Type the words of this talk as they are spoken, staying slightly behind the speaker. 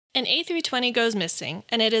An A320 goes missing,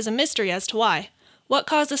 and it is a mystery as to why. What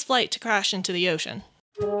caused this flight to crash into the ocean?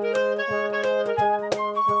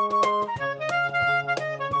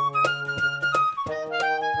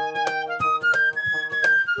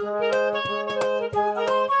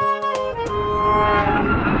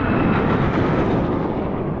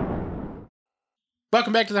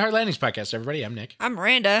 Welcome back to the Hard Landings Podcast, everybody. I'm Nick. I'm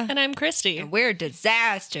Miranda. And I'm Christy. And we're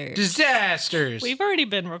disasters. Disasters! We've already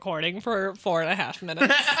been recording for 4.5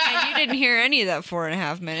 minutes. And you didn't hear any of that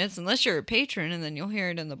 4.5 minutes unless you're a patron, and then you'll hear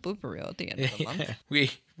it in the blooper reel at the end of the month.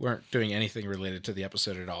 We weren't doing anything related to the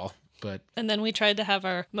episode at all, but And then we tried to have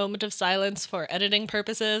our moment of silence for editing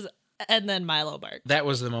purposes, and then Milo barked. that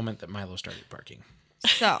was the moment that Milo started barking.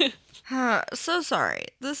 So, so sorry.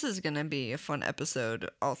 This is going to be a fun episode,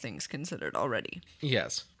 all things considered already.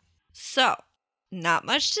 Yes. So, not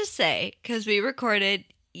much to say because we recorded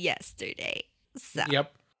yesterday. So,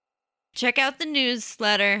 Yep. check out the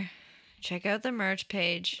newsletter. Check out the merch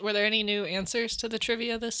page. Were there any new answers to the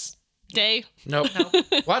trivia this day? Nope.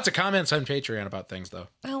 Lots of comments on Patreon about things, though.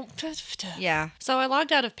 Well, Yeah. so I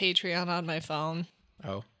logged out of Patreon on my phone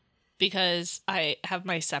Oh. because I have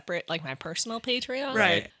my separate, like my personal Patreon.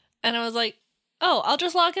 Right. And I was like, oh, I'll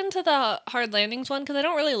just log into the Hard Landings one because I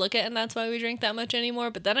don't really look at it, and that's why we drink that much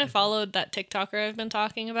anymore. But then I followed that TikToker I've been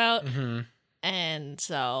talking about. Mm-hmm. And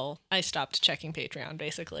so I stopped checking Patreon,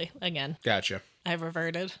 basically. Again, Gotcha. I've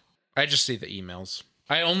reverted. I just see the emails.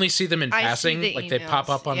 I only see them in I see passing. the Like, they pop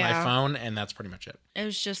emails, up on my yeah. phone, and that's pretty much it. It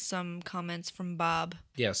was just some comments from Bob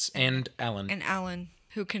Yes, and Alan. and Alan,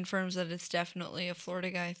 who confirms that it's definitely a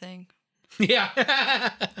Florida guy thing. Yeah.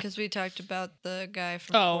 Because we talked about the guy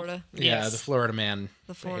from Oh. Florida. Yeah, Yes. the Florida man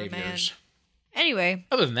The Florida behaviors. man. Anyway,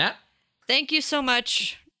 Other than that, thank you so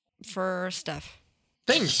much for stuff.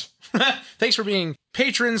 thanks. Thanks for being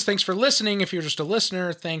patrons. Thanks for listening. If you're just a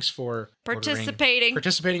listener, thanks for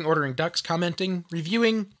Participating. ordering ducks, commenting,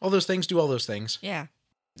 reviewing, all those things. Do all those things. Yeah,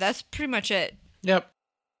 that's pretty much it. Yep.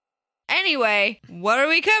 Anyway, what are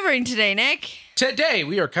we covering today, Nick? Today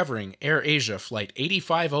we are covering Air Asia Flight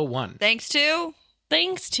 8501. Thanks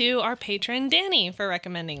Thanks to our patron, Danny, for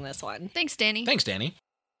recommending this one. Thanks, Danny. Thanks, Danny.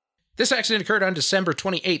 This accident occurred on December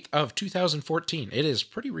 28th of 2014. It is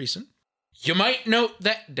pretty recent. You might note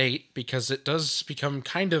that date because it does become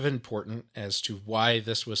kind of important as to why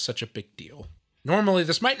this was such a big deal. Normally,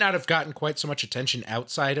 this might not have gotten quite so much attention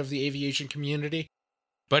outside of the aviation community,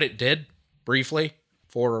 but it did, briefly,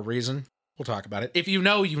 for a reason. We'll talk about it. If you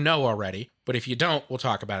know, you know already, but if you don't, we'll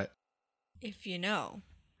talk about it. If you know,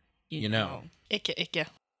 You know. Ikke.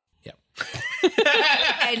 Yep.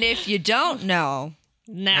 And if you don't know,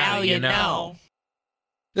 Now you you know. know.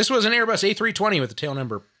 This was an Airbus A320 with the tail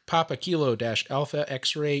number Papa Kilo Alpha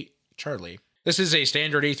X-Ray Charlie. This is a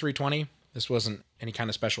standard A320. This wasn't any kind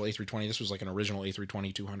of special A320. This was like an original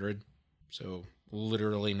A320-200. So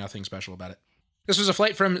literally nothing special about it. This was a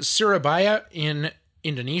flight from Surabaya in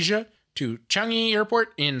Indonesia to Changi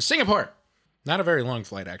Airport in Singapore. Not a very long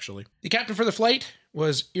flight, actually. The captain for the flight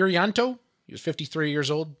was Irianto. He was 53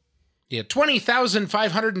 years old. He had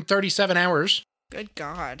 20,537 hours good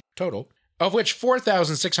God. total, of which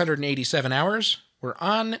 4,687 hours were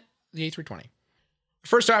on the A320. The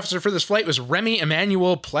first officer for this flight was Remy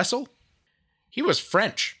Emmanuel Plessel. He was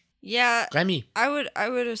French. Yeah, Remy. I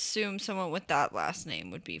would assume someone with that last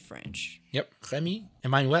name would be French. Yep, Remy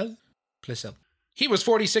Emmanuel Plessel. He was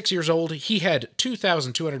 46 years old. He had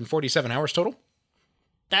 2,247 hours total.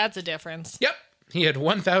 That's a difference. Yep, he had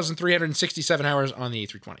 1,367 hours on the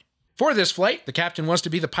A320. For this flight, the captain was to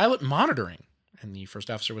be the pilot monitoring, and the first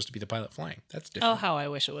officer was to be the pilot flying. That's Oh, different. how I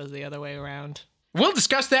wish it was the other way around. We'll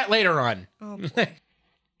discuss that later on, Oh boy.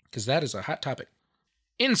 because that is a hot topic.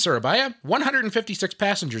 In Surabaya, 156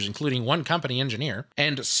 passengers, including one company engineer,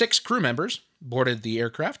 and 6 crew members boarded the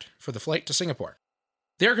aircraft for the flight to Singapore.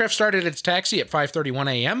 The aircraft started its taxi at 5:31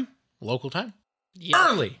 a.m. local time. Yep.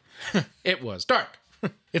 Early! It was dark.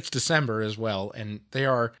 It's December as well, and they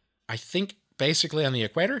are, I think, basically on the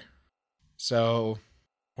equator. So,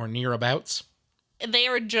 or nearabouts. They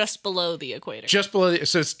are just below the equator. Just below,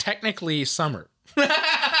 so it's technically summer.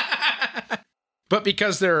 But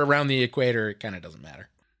because they're around the equator, it kind of doesn't matter.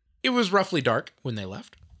 It was roughly dark when they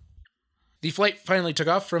left. The flight finally took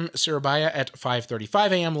off from Surabaya at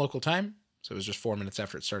 5:35 a.m. local time, so it was just 4 minutes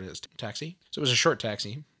after it started its taxi. So it was a short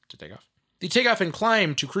taxi to take off. The takeoff and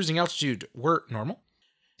climb to cruising altitude were normal.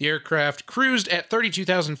 The aircraft cruised at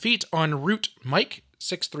 32,000 feet on route Mike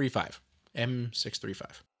 635,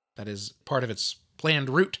 M635. That is part of its planned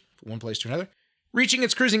route from one place to another. Reaching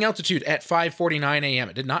its cruising altitude at 5:49 a.m.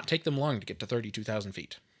 It did not take them long to get to 32,000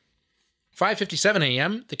 feet. 5:57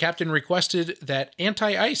 a.m., the captain requested that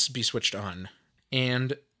anti-ice be switched on,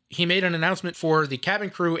 and he made an announcement for the cabin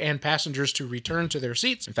crew and passengers to return to their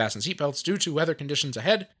seats and fasten seatbelts due to weather conditions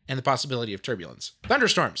ahead and the possibility of turbulence.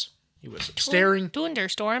 Thunderstorms. He was staring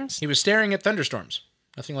at thunderstorms.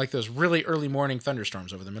 Nothing like those really early morning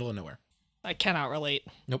thunderstorms over the middle of nowhere. I cannot relate.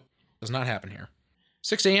 Nope. Does not happen here.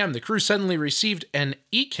 6 a.m., the crew suddenly received an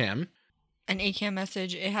ECAM. An ECAM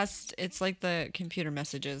message. It's like the computer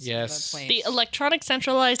messages. Yes. The Electronic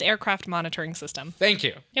Centralized Aircraft Monitoring System. Thank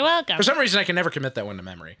you. You're welcome. For some reason, I can never commit that one to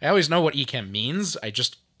memory. I always know what ECAM means. I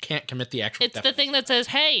just can't commit the actual It's the thing that says,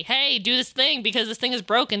 hey, do this thing because this thing is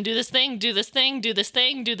broken. Do this thing, do this thing, do this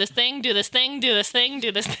thing, do this thing, do this thing, do this thing,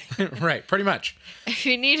 do this thing. Right, pretty much. If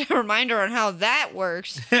you need a reminder on how that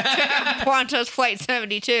works, check out Qantas Flight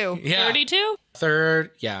 72. Yeah. 32?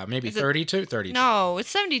 Maybe 32? 32. No, it's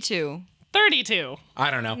 72. 32. I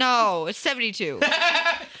don't know. No, it's 72.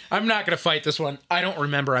 I'm not going to fight this one. I don't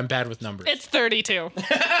remember. I'm bad with numbers. It's 32.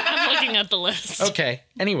 I'm looking at the list. Okay,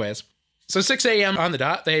 anyways. So 6 a.m. on the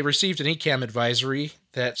dot, they received an ECAM advisory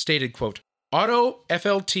that stated, quote, Auto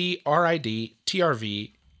FLT RID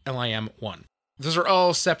TRV LIM 1. Those are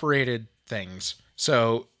all separated things.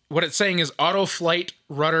 So what it's saying is Auto Flight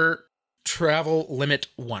Rudder Travel Limit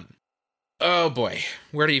 1. Oh boy,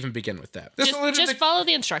 where to even begin with that? Just follow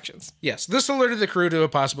the instructions. Yes, this alerted the crew to a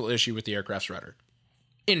possible issue with the aircraft's rudder.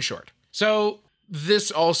 In short. So this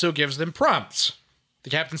also gives them prompts. The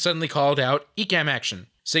captain suddenly called out ECAM action,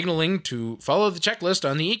 signaling to follow the checklist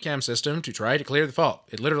on the ECAM system to try to clear the fault.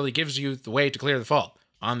 It literally gives you the way to clear the fault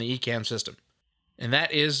on the ECAM system. And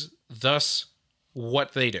that is thus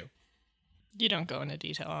what they do. You don't go into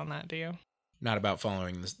detail on that, do you? Not about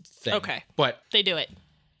following this thing. Okay. But they do it.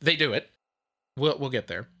 They do it. We'll get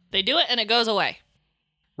there. They do it and it goes away.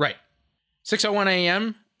 Right. 6:01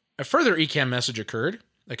 a.m., a further ECAM message occurred,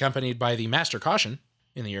 accompanied by the master caution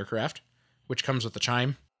in the aircraft, which comes with the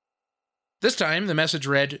chime. This time, the message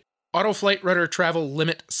read, Auto Flight Rudder Travel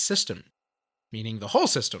Limit System, meaning the whole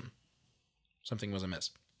system. Something was amiss,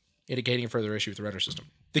 indicating a further issue with the rudder system.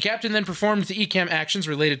 The captain then performed the ECAM actions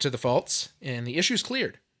related to the faults, and the issues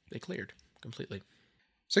cleared. They cleared completely.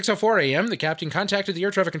 6:04 a.m., the captain contacted the air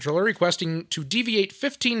traffic controller requesting to deviate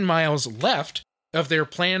 15 miles left of their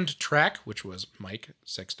planned track, which was Mike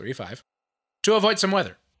 635, to avoid some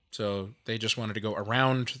weather. So they just wanted to go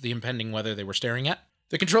around the impending weather they were staring at.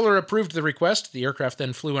 The controller approved the request. The aircraft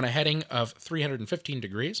then flew on a heading of 315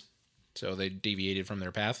 degrees, so they deviated from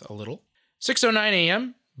their path a little. 6:09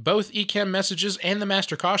 a.m., both ECAM messages and the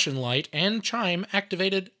master caution light and chime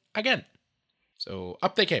activated again. So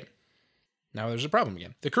up they came. Now there's a problem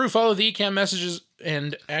again. The crew followed the ECAM messages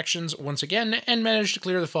and actions once again and managed to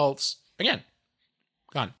clear the faults again.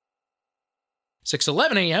 Gone.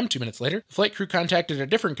 6:11 a.m., 2 minutes later, the flight crew contacted a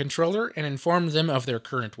different controller and informed them of their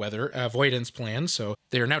current weather avoidance plans. So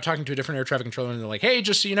they are now talking to a different air traffic controller and they're like, hey,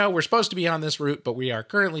 just so you know, we're supposed to be on this route, but we are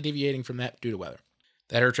currently deviating from that due to weather.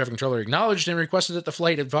 That air traffic controller acknowledged and requested that the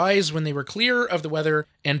flight advise when they were clear of the weather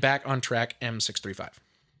and back on track M635.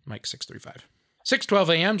 Mike 635. 6:12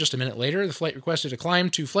 a.m., just a minute later, the flight requested a climb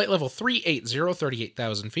to flight level 380,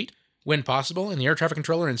 38,000 feet, when possible, and the air traffic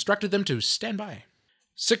controller instructed them to stand by.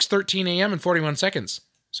 6:13 a.m. and 41 seconds,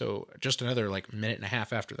 so just another minute and a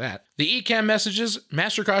half after that, the ECAM messages,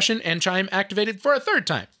 master caution, and chime activated for a third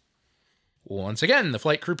time. Once again, the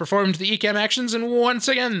flight crew performed the ECAM actions, and once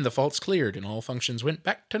again, the faults cleared, and all functions went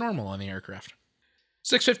back to normal on the aircraft.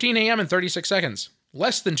 6:15 a.m. and 36 seconds,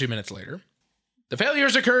 less than 2 minutes later, the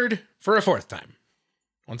failures occurred for a fourth time.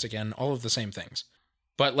 Once again, all of the same things.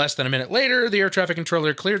 But less than a minute later, the air traffic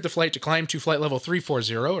controller cleared the flight to climb to flight level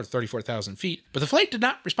 340, or 34,000 feet, but the flight did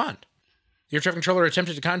not respond. The air traffic controller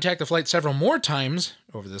attempted to contact the flight several more times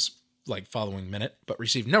over this, following minute, but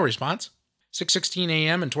received no response. 6:16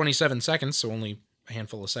 a.m. and 27 seconds, so only a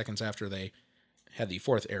handful of seconds after they had the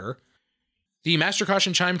fourth error. The master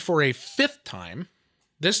caution chimed for a fifth time,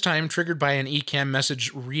 this time triggered by an ECAM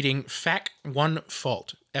message reading FAC1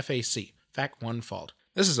 fault, FAC, FAC1 fault.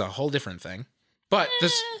 This is a whole different thing. But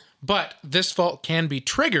this fault can be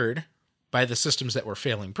triggered by the systems that were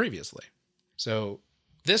failing previously. So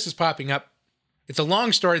this is popping up. It's a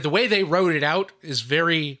long story. The way they wrote it out is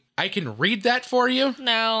very... I can read that for you.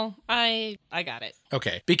 No, I got it.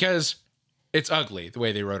 Okay, because it's ugly the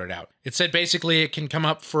way they wrote it out. It said basically it can come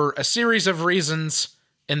up for a series of reasons,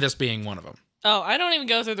 and this being one of them. Oh, I don't even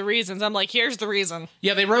go through the reasons. I'm like, here's the reason.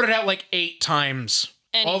 Yeah, they wrote it out 8 times.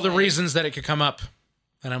 Anyway. All the reasons that it could come up.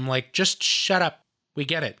 And I'm like, just shut up. We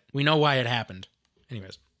get it. We know why it happened.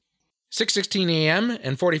 Anyways. 6:16 a.m.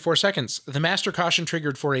 and 44 seconds. The master caution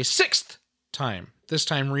triggered for a sixth time. This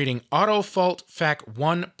time reading auto fault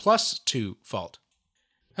FAC1 plus 2 fault.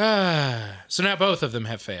 So now both of them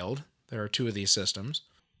have failed. There are 2 of these systems.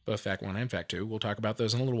 both Fact 1 and Fact 2. We'll talk about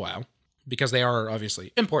those in a little while, because they are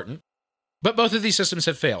obviously important. But both of these systems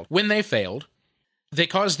have failed. When they failed, they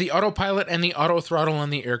caused the autopilot and the auto throttle on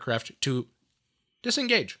the aircraft to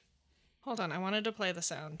disengage. Hold on, I wanted to play the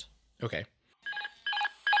sound. Okay.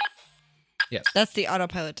 Yes. That's the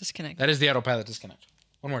autopilot disconnect. That is the autopilot disconnect.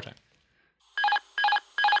 One more time.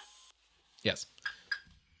 Yes.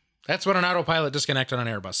 That's what an autopilot disconnect on an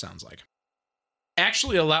Airbus sounds like.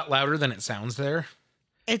 Actually, a lot louder than it sounds there.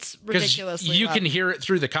 It's Because ridiculously you loud. can hear it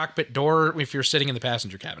through the cockpit door if you're sitting in the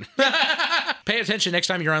passenger cabin. Pay attention next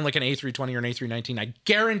time you're on like an A320 or an A319. I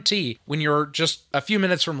guarantee when you're just a few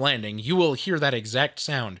minutes from landing, you will hear that exact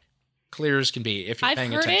sound clear as can be if you're I've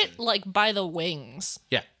paying heard attention. it like by the wings.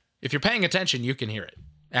 Yeah. If you're paying attention, you can hear it.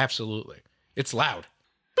 Absolutely. It's loud.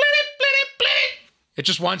 It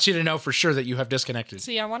just wants you to know for sure that you have disconnected.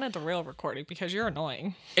 See, I wanted the real recording because you're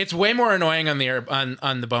annoying. It's way more annoying on the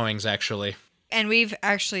on the Boeings, actually. And we've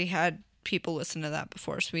actually had people listen to that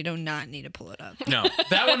before, so we do not need to pull it up. No,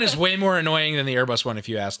 that one is way more annoying than the Airbus one, if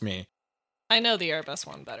you ask me. I know the Airbus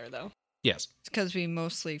one better, though. Yes. It's because we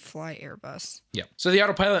mostly fly Airbus. Yeah. So the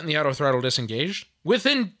autopilot and the auto throttle disengaged.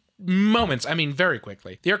 Within moments, I mean very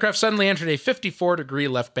quickly, the aircraft suddenly entered a 54-degree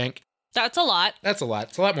left bank. That's a lot. That's a lot.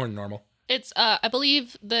 It's a lot more than normal. It's, I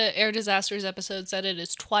believe the Air Disasters episode said it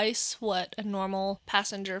is twice what a normal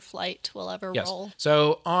passenger flight will ever Yes. roll.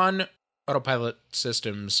 So on autopilot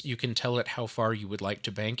systems, you can tell it how far you would like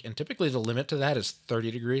to bank, and typically the limit to that is 30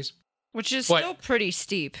 degrees. Which is What? still pretty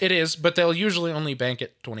steep. It is, but they'll usually only bank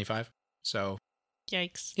at 25. So,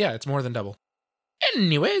 Yikes. yeah, it's more than double.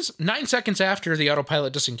 Anyways, 9 seconds after the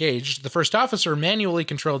autopilot disengaged, the first officer manually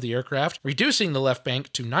controlled the aircraft, reducing the left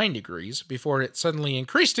bank to 9 degrees before it suddenly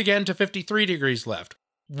increased again to 53 degrees left.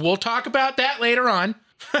 We'll talk about that later on.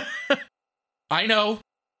 I know.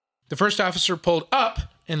 The first officer pulled up,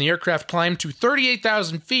 and the aircraft climbed to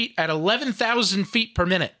 38,000 feet at 11,000 feet per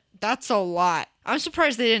minute. That's a lot. I'm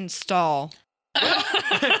surprised they didn't stall. Well,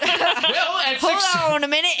 at Hold on a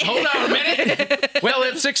minute. Hold on a minute. Well,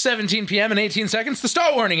 at 6:17 p.m. and 18 seconds, the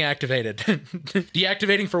stall warning activated.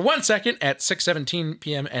 Deactivating for 1 second at 6:17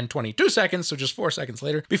 p.m. and 22 seconds, so just 4 seconds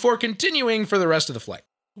later, before continuing for the rest of the flight.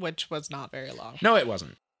 Which was not very long. No, it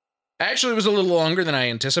wasn't. Actually, it was a little longer than I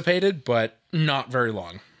anticipated, but not very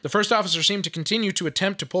long. The first officer seemed to continue to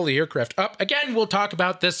attempt to pull the aircraft up. Again, we'll talk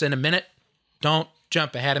about this in a minute. Don't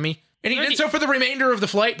jump ahead of me. And he did so for the remainder of the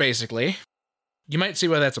flight, basically. You might see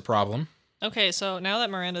why that's a problem. Okay, so now that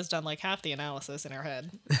Miranda's done like half the analysis in her head.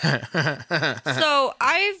 So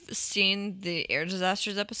I've seen the Air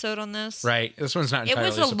Disasters episode on this. Right. This one's not It entirely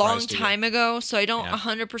was a long surprise to you. time ago, so I don't Yeah.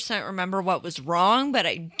 100% remember what was wrong, but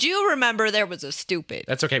I do remember there was a stupid.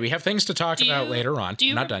 That's okay. We have things to talk about later on.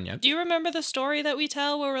 Not done yet. Do you remember the story that we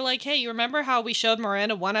tell where we're like, hey, you remember how we showed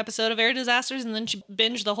Miranda one episode of Air Disasters and then she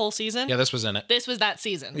binged the whole season? Yeah, this was in it. This was that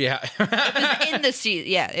season. Yeah. In the season.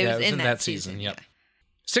 Yeah, it was in that season. Yep.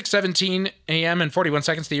 6:17 a.m. and 41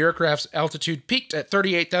 seconds, the aircraft's altitude peaked at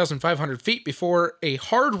 38,500 feet before a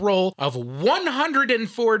hard roll of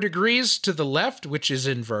 104 degrees to the left, which is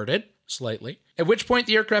inverted slightly, at which point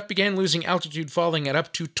the aircraft began losing altitude, falling at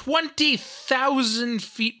up to 20,000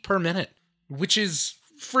 feet per minute, which is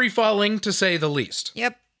free falling to say the least.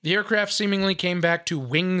 Yep. The aircraft seemingly came back to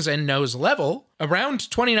wings and nose level, around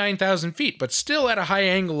 29,000 feet, but still at a high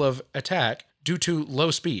angle of attack due to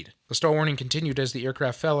low speed. The stall warning continued as the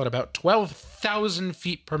aircraft fell at about 12,000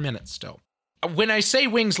 feet per minute still. When I say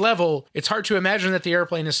wings level, it's hard to imagine that the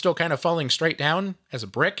airplane is still kind of falling straight down as a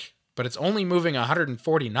brick, but it's only moving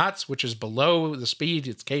 140 knots, which is below the speed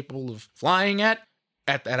it's capable of flying at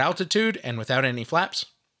that altitude and without any flaps.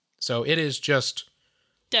 So it is just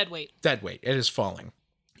Dead weight. dead weight. It is falling.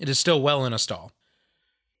 It is still well in a stall.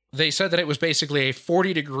 They said that it was basically a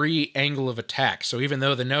 40-degree angle of attack. So even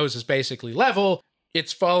though the nose is basically level,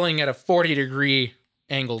 it's falling at a 40-degree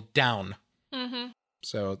angle down. Mm-hmm.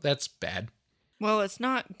 So that's bad. Well, it's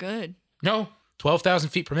not good. No, 12,000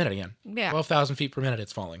 feet per minute again. Yeah. 12,000 feet per minute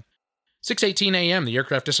it's falling. 6:18 a.m., the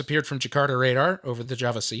aircraft disappeared from Jakarta radar over the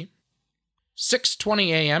Java Sea. 6:20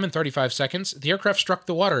 a.m. and 35 seconds, the aircraft struck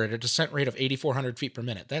the water at a descent rate of 8,400 feet per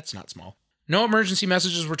minute. That's not small. No emergency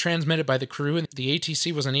messages were transmitted by the crew, and the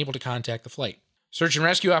ATC was unable to contact the flight. Search and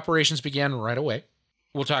rescue operations began right away.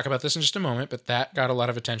 We'll talk about this in just a moment, but that got a lot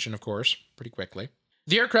of attention, of course, pretty quickly.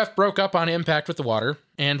 The aircraft broke up on impact with the water,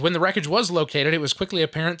 and when the wreckage was located, it was quickly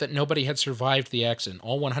apparent that nobody had survived the accident.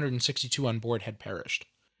 All 162 on board had perished.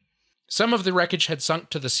 Some of the wreckage had sunk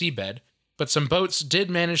to the seabed, but some boats did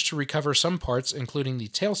manage to recover some parts, including the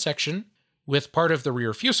tail section with part of the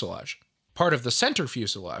rear fuselage, part of the center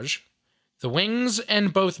fuselage, the wings,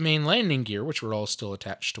 and both main landing gear, which were all still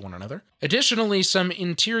attached to one another. Additionally, some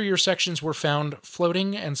interior sections were found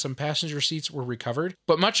floating and some passenger seats were recovered,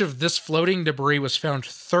 but much of this floating debris was found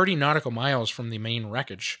 30 nautical miles from the main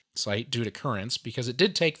wreckage site due to currents, because it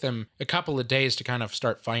did take them a couple of days to kind of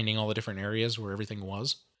start finding all the different areas where everything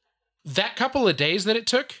was. That couple of days that it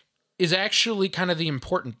took is actually kind of the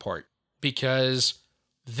important part, because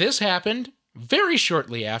this happened very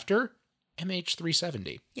shortly after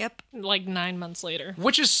MH370. Yep. Like 9 months later.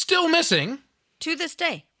 Which is still missing. To this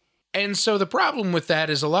day. And so the problem with that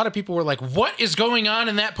is a lot of people were like, what is going on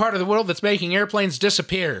in that part of the world that's making airplanes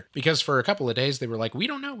disappear? Because for a couple of days they were like, we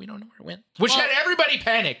don't know where it went. Which had everybody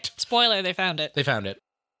panicked. Spoiler, they found it. They found it.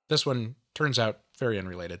 This one turns out very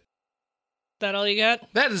unrelated. That all you got?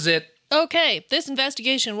 That is it. Okay, this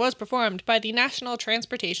investigation was performed by the National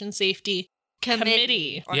Transportation Safety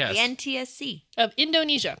Committee. Or Yes. the NTSC. Of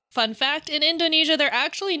Indonesia. Fun fact, in Indonesia, they're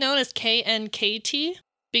actually known as KNKT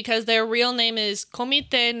because their real name is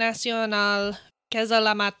Komite Nasional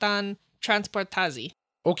Keselamatan Transportasi.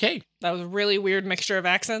 Okay. That was a really weird mixture of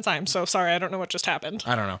accents. I'm so sorry. I don't know what just happened.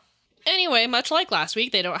 I don't know. Anyway, much like last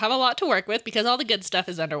week, they don't have a lot to work with because all the good stuff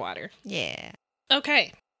is underwater. Yeah.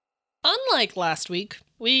 Okay. Unlike last week,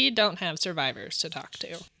 we don't have survivors to talk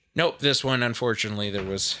to. Nope, this one, unfortunately, there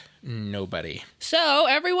was nobody. So,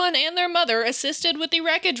 everyone and their mother assisted with the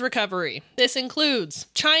wreckage recovery. This includes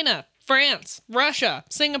China, France, Russia,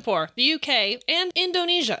 Singapore, the UK, and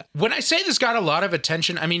Indonesia. When I say this got a lot of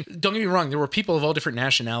attention, I mean, don't get me wrong, there were people of all different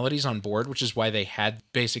nationalities on board, which is why they had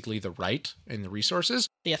basically the right and the resources.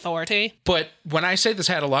 The authority. But when I say this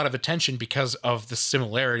had a lot of attention because of the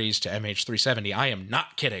similarities to MH370, I am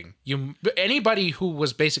not kidding. Anybody who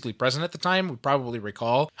was basically present at the time would probably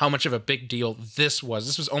recall how much of a big deal this was.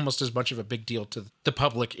 This was almost as much of a big deal to the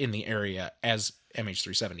public in the area as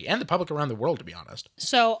MH370 and the public around the world, to be honest.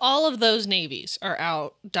 So all of those navies are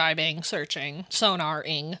out diving, searching,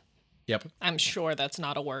 sonaring. Yep. I'm sure that's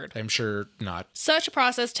not a word. I'm sure not. Such a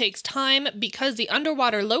process takes time because the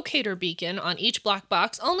underwater locator beacon on each black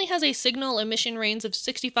box only has a signal emission range of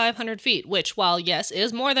 6,500 feet, which, while yes,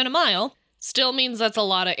 is more than a mile, still means that's a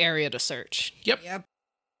lot of area to search. Yep.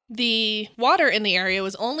 The water in the area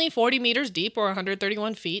was only 40 meters deep or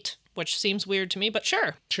 131 feet, which seems weird to me, but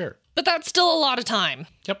sure. Sure. But that's still a lot of time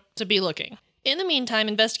Yep. to be looking. In the meantime,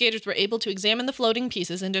 investigators were able to examine the floating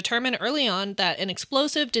pieces and determine early on that an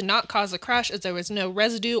explosive did not cause the crash as there was no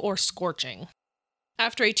residue or scorching.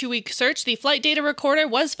 After a 2-week search, the flight data recorder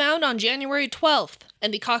was found on January 12th,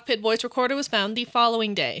 and the cockpit voice recorder was found the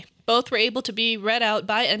following day. Both were able to be read out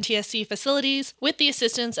by NTSC facilities with the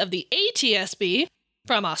assistance of the ATSB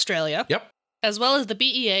from Australia, Yep. as well as the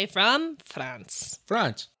BEA from France.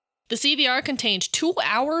 France. The CVR contained 2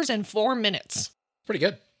 hours and 4 minutes. Pretty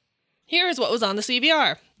good. Here's what was on the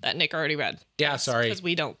CVR that Nick already read. Yeah, sorry. Because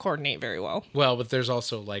we don't coordinate very well. Well, but there's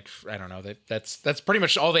also like, I don't know, that's pretty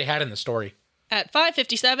much all they had in the story. At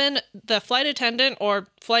 5:57, the flight attendant or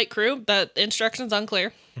flight crew, the instructions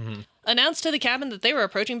unclear, announced to the cabin that they were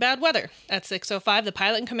approaching bad weather. At 6:05, the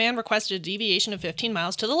pilot in command requested a deviation of 15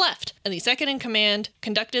 miles to the left, and the second in command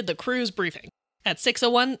conducted the crew's briefing. At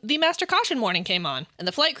 6:01, the master caution warning came on, and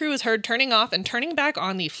the flight crew was heard turning off and turning back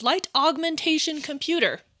on the flight augmentation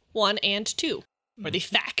computer 1 and 2, or the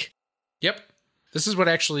FAC. Yep. This is what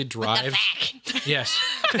actually drives... FAC. Yes,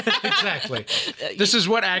 exactly. This is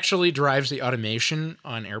what actually drives the automation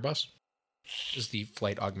on Airbus, is the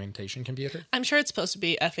flight augmentation computer. I'm sure it's supposed to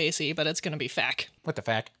be FAC, but it's going to be FAC. What the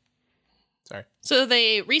fact? Sorry. So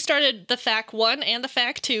they restarted the FAC 1 and the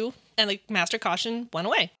FAC 2, and the master caution went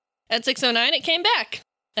away. At 6:09, it came back,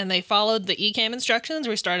 and they followed the ECAM instructions,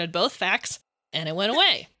 restarted both FACs, and it went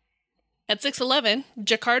away. At 6:11,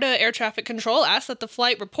 Jakarta Air Traffic Control asked that the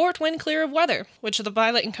flight report when clear of weather, which the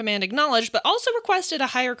pilot in command acknowledged, but also requested a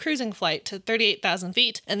higher cruising flight to 38,000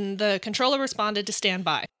 feet, and the controller responded to stand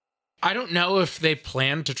by. I don't know if they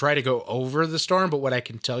planned to try to go over the storm, but what I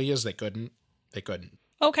can tell you is they couldn't. They couldn't.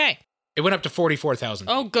 Okay. It went up to 44,000.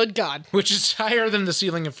 Oh, good God. Which is higher than the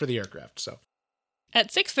ceiling for the aircraft, so...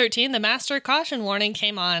 At 6:13, the master caution warning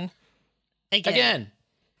came on again.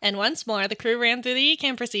 And once more, the crew ran through the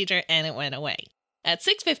ECAM procedure, and it went away. At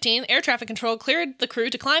 6:15, air traffic control cleared the crew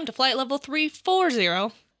to climb to flight level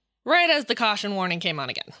 340, right as the caution warning came on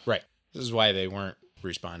again. Right. This is why they weren't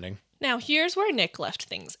responding. Now, here's where Nick left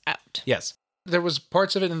things out. Yes. There was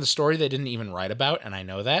parts of it in the story they didn't even write about, and I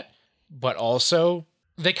know that. But also,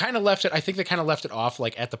 they kind of left it, I think they kind of left it off,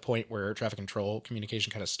 like, at the point where air traffic control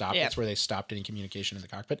communication kind of stopped. Yeah. That's where they stopped any communication in the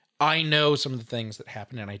cockpit. I know some of the things that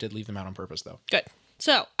happened, and I did leave them out on purpose, though. Good.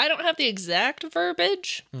 So, I don't have the exact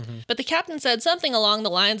verbiage, but the captain said something along the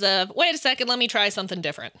lines of, wait a second, let me try something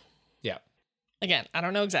different. Yeah. Again, I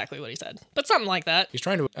don't know exactly what he said, but something like that. He's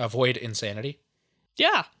trying to avoid insanity.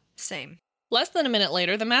 Yeah. Same. Less than a minute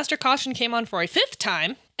later, the master caution came on for a 5th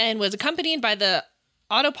time and was accompanied by the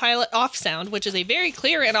autopilot off sound, which is a very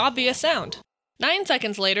clear and obvious sound. 9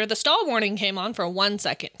 seconds later, the stall warning came on for 1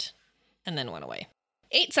 second and then went away.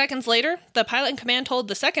 8 seconds later, the pilot in command told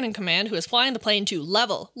the second in command, who was flying the plane, to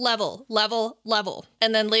level, level, level, level,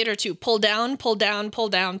 and then later to pull down, pull down, pull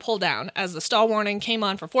down, pull down, as the stall warning came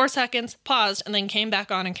on for 4 seconds, paused, and then came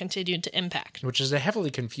back on and continued to impact. Which is a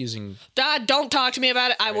heavily confusing... Don't talk to me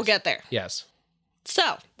about it. I will get there. Yes.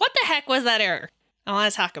 So, what the heck was that error? I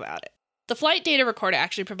want to talk about it. The flight data recorder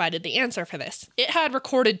actually provided the answer for this. It had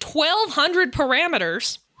recorded 1,200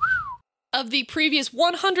 parameters of the previous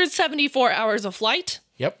 174 hours of flight.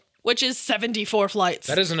 Yep. Which is 74 flights.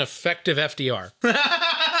 That is an effective FDR.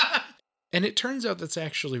 And it turns out that's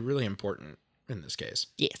actually really important in this case.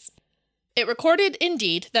 Yes. It recorded,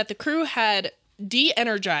 indeed, that the crew had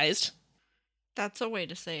de-energized. That's a way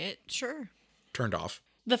to say it. Sure. Turned off.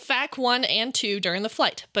 The FAC 1 and 2 during the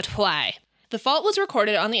flight. But why? The fault was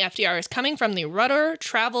recorded on the FDR as coming from the rudder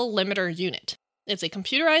travel limiter unit. It's a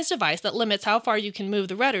computerized device that limits how far you can move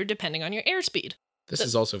the rudder depending on your airspeed. This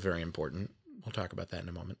is also very important. We'll talk about that in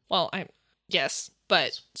a moment. Well, yes,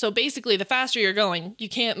 but so basically the faster you're going, you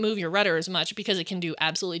can't move your rudder as much because it can do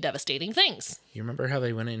absolutely devastating things. You remember how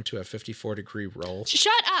they went into a 54-degree roll?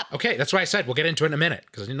 Shut up! Okay, that's why I said we'll get into it in a minute,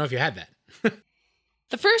 because I didn't know if you had that.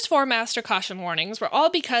 The first 4 master caution warnings were all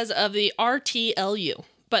because of the RTLU.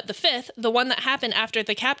 But the 5th, the one that happened after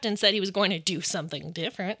the captain said he was going to do something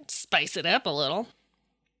different, spice it up a little,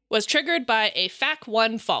 was triggered by a FAC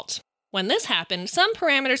 1 fault. When this happened, some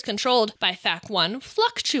parameters controlled by FAC 1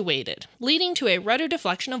 fluctuated, leading to a rudder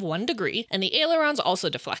deflection of 1 degree, and the ailerons also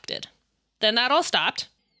deflected. Then that all stopped,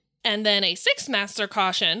 and then a 6th master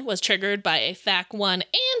caution was triggered by a FAC 1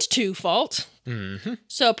 and 2 fault. Mm-hmm.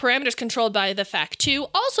 So parameters controlled by the FAC 2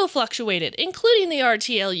 also fluctuated, including the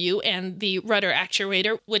RTLU and the rudder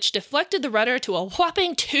actuator, which deflected the rudder to a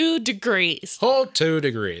whopping 2 degrees. Whole 2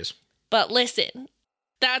 degrees. But listen,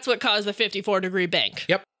 that's what caused the 54-degree bank.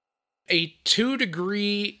 Yep. A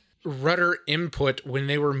 2-degree rudder input when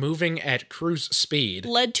they were moving at cruise speed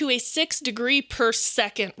Led to a 6-degree per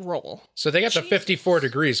second roll. So they got to 54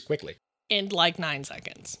 degrees quickly. In like 9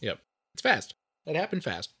 seconds. Yep. It's fast. It happened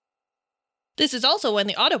fast. This is also when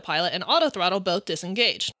the autopilot and autothrottle both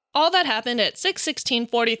disengaged. All that happened at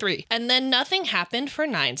 6:16:43, and then nothing happened for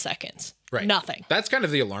 9 seconds. Right. Nothing. That's kind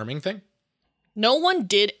of the alarming thing. No one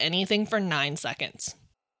did anything for 9 seconds.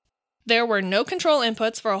 There were no control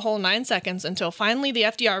inputs for a whole 9 seconds until finally the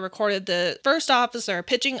FDR recorded the first officer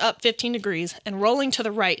pitching up 15 degrees and rolling to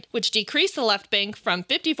the right, which decreased the left bank from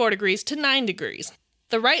 54 degrees to 9 degrees.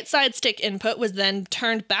 The right side stick input was then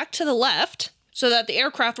turned back to the left so that the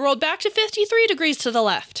aircraft rolled back to 53 degrees to the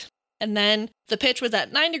left. And then the pitch was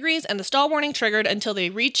at 9 degrees and the stall warning triggered until they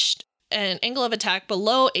reached an angle of attack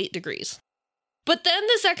below 8 degrees. But then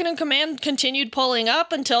the second in command continued pulling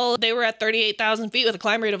up until they were at 38,000 feet with a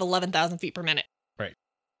climb rate of 11,000 feet per minute. Right.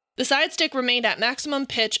 The side stick remained at maximum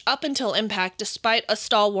pitch up until impact despite a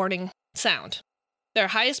stall warning sound. Their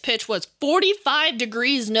highest pitch was 45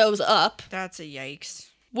 degrees nose up, That's a yikes.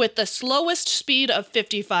 with the slowest speed of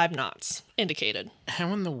 55 knots indicated.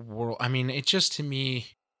 How in the world? I mean, it just, to me,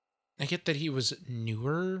 I get that he was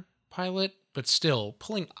newer pilot, but still,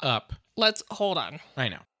 pulling up. Let's hold on. I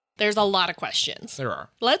know. There's a lot of questions. There are.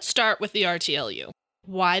 Let's start with the RTLU.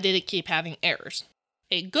 Why did it keep having errors?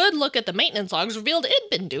 A good look at the maintenance logs revealed it'd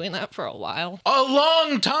been doing that for a while. A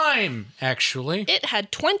long time, actually. It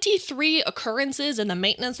had 23 occurrences in the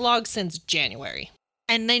maintenance log since January.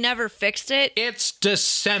 And they never fixed it? It's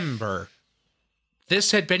December.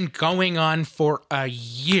 This had been going on for a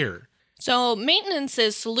year. So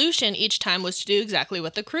maintenance's solution each time was to do exactly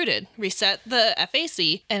what the crew did. Reset the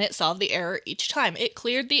FAC, and it solved the error each time. It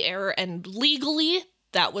cleared the error, and legally,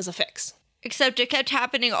 that was a fix. Except it kept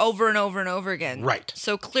happening over and over and over again. Right.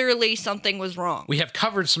 So clearly something was wrong. We have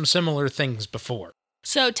covered some similar things before.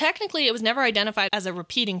 So technically, it was never identified as a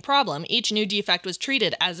repeating problem. Each new defect was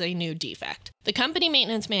treated as a new defect. The company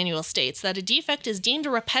maintenance manual states that a defect is deemed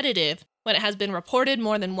repetitive when it has been reported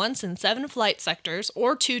more than once in 7 flight sectors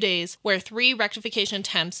or 2 days where 3 rectification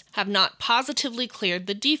attempts have not positively cleared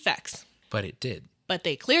the defects. But it did. But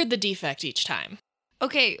they cleared the defect each time.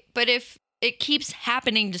 Okay, but if it keeps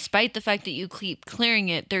happening despite the fact that you keep clearing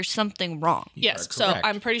it, there's something wrong. You Yes, are so correct.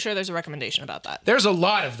 I'm pretty sure there's a recommendation about that. There's a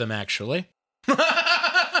lot of them, actually.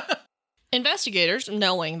 Investigators,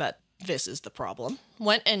 knowing that this is the problem,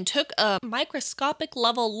 went and took a microscopic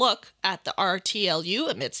level look at the RTLU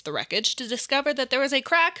amidst the wreckage to discover that there was a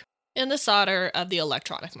crack in the solder of the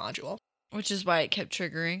electronic module. Which is why it kept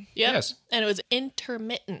triggering. Yep. Yes. And it was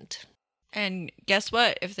intermittent. And guess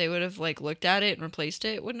what? If they would have looked at it and replaced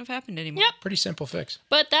it, it wouldn't have happened anymore. Yep. Pretty simple fix.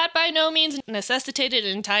 But that by no means necessitated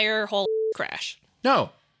an entire whole crash.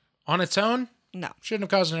 No. On its own, No. shouldn't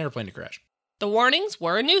have caused an airplane to crash. The warnings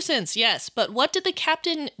were a nuisance, yes, but what did the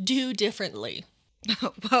captain do differently?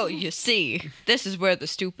 Well, you see, this is where the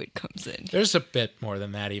stupid comes in. There's a bit more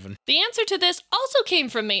than that even. The answer to this also came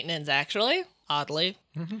from maintenance, actually. Oddly.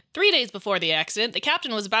 3 days before the accident, the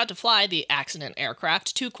captain was about to fly the accident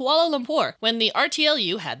aircraft to Kuala Lumpur when the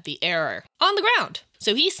RTLU had the error on the ground.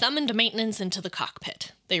 So he summoned maintenance into the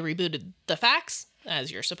cockpit. They rebooted the fax,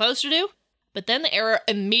 as you're supposed to do, but then the error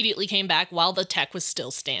immediately came back while the tech was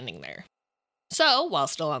still standing there. So, while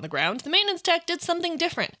still on the ground, the maintenance tech did something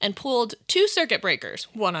different and pulled 2 circuit breakers,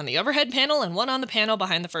 one on the overhead panel and one on the panel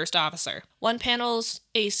behind the first officer. One panel's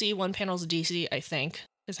AC, one panel's DC, I think,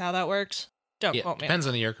 is how that works. Don't Yeah, quote me. depends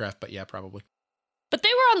on the aircraft, but yeah, probably. But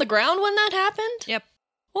they were on the ground when that happened? Yep.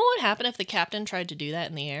 What would happen if the captain tried to do that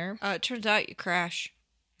in the air? It turns out you crash.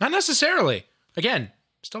 Not necessarily. Again,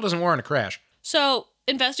 still doesn't warrant a crash. So,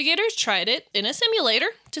 investigators tried it in a simulator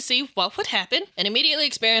to see what would happen and immediately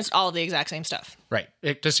experienced all of the exact same stuff. Right.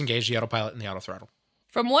 It disengaged the autopilot and the autothrottle.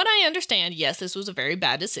 From what I understand, yes, this was a very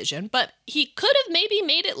bad decision, but he could have maybe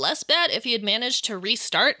made it less bad if he had managed to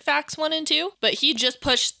restart Fax 1 and 2, but he just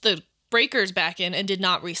pushed the breakers back in and did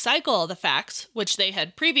not recycle the fax, which they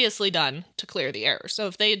had previously done to clear the error. So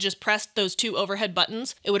if they had just pressed those 2 overhead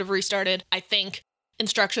buttons, it would have restarted. I think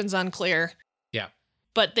instructions unclear. Yeah.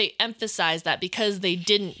 But they emphasized that because they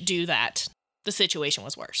didn't do that, the situation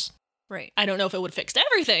was worse. Right. I don't know if it would have fixed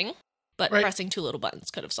everything, but Right. pressing 2 little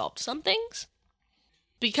buttons could have solved some things.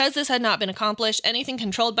 Because this had not been accomplished, anything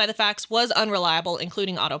controlled by the fax was unreliable,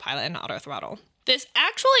 including autopilot and autothrottle. This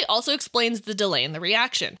actually also explains the delay in the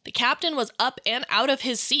reaction. The captain was up and out of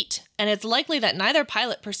his seat, and it's likely that neither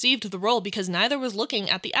pilot perceived the roll because neither was looking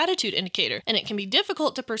at the attitude indicator, and it can be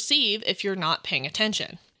difficult to perceive if you're not paying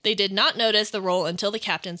attention. They did not notice the roll until the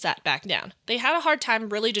captain sat back down. They had a hard time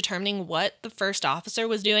really determining what the first officer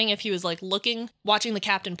was doing, if he was watching the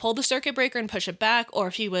captain pull the circuit breaker and push it back, or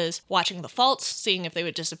if he was watching the faults, seeing if they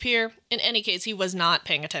would disappear. In any case, he was not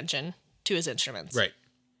paying attention to his instruments. Right.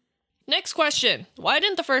 Next question. Why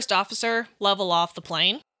didn't the first officer level off the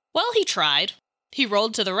plane? Well, he tried. He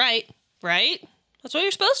rolled to the right? That's what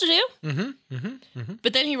you're supposed to do.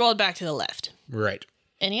 But then he rolled back to the left. Right.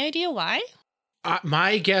 Any idea why?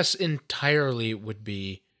 My guess entirely would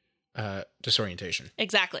be disorientation.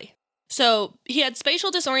 Exactly. So he had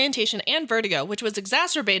spatial disorientation and vertigo, which was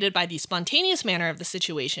exacerbated by the spontaneous manner of the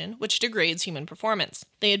situation, which degrades human performance.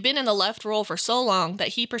 They had been in the left roll for so long that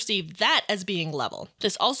he perceived that as being level.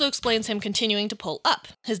 This also explains him continuing to pull up.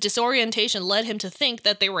 His disorientation led him to think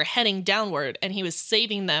that they were heading downward and he was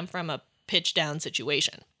saving them from a pitch down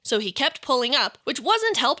situation. So he kept pulling up, which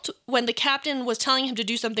wasn't helped when the captain was telling him to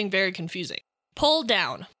do something very confusing. Pull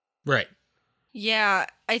down. Right. Yeah,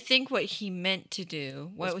 I think what he meant to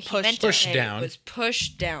do, push down. was push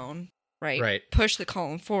down, right? Right. Push the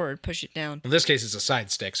column forward, push it down. In this case, it's a side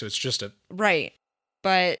stick, so it's just a... Right.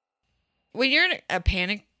 But when you're in a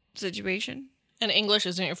panic situation, And English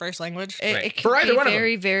isn't your first language. Right. it For can either be one of them.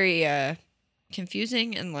 very, very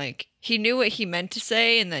confusing. And he knew what he meant to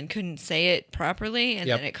say and then couldn't say it properly. And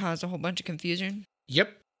Yep. then it caused a whole bunch of confusion.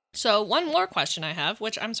 Yep. So one more question I have,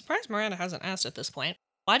 which I'm surprised Miranda hasn't asked at this point.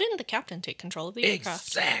 Why didn't the captain take control of the aircraft?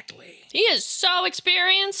 Exactly. He is so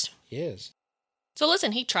experienced. He is. So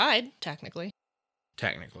listen, he tried, technically.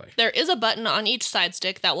 Technically. There is a button on each side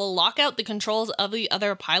stick that will lock out the controls of the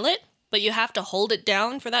other pilot, but you have to hold it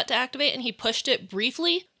down for that to activate, and he pushed it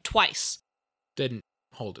briefly twice. Didn't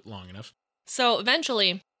hold it long enough. So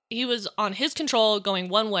eventually, he was on his control going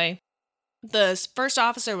one way. The first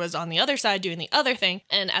officer was on the other side doing the other thing,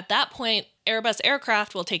 and at that point, Airbus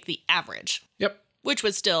aircraft will take the average. Yep. Which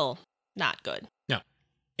was still not good. No.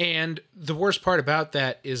 And the worst part about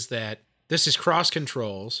that is that this is cross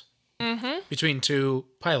controls between 2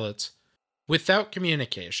 pilots without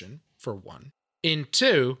communication, for one. In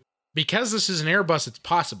 2, because this is an Airbus, it's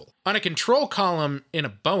possible. On a control column in a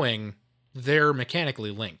Boeing, they're mechanically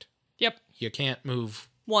linked. Yep. You can't move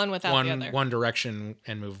One without the other. one direction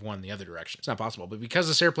and move one the other direction. It's not possible. But because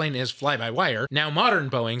this airplane is fly-by-wire, now modern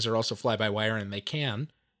Boeings are also fly-by-wire and they can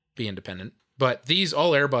be independent. But these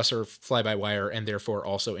all Airbus are fly-by-wire and therefore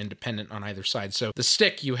also independent on either side. So the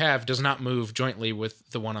stick you have does not move jointly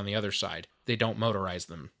with the one on the other side. They don't motorize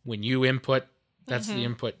them. When you input, that's the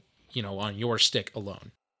input, on your stick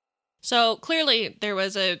alone. So clearly there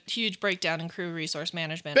was a huge breakdown in crew resource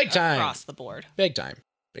management Big time. across the board. Big time.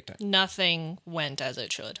 Big time. Nothing went as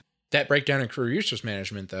it should. That breakdown in crew resource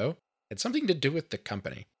management, though, had something to do with the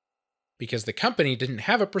company. Because the company didn't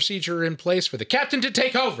have a procedure in place for the captain to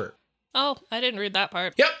take over. Oh, I didn't read that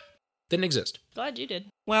part. Yep. Didn't exist. Glad you did.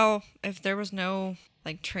 Well, if there was no,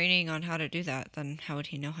 training on how to do that, then how would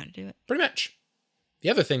he know how to do it? Pretty much. The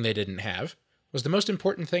other thing they didn't have was the most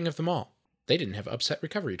important thing of them all. They didn't have upset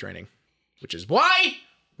recovery training. Which is why,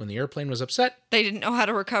 when the airplane was upset, They didn't know how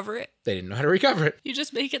to recover it. they didn't know how to recover it. You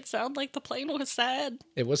just make it sound like the plane was sad.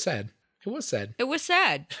 It was sad. It was sad. It was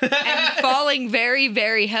sad. And falling very,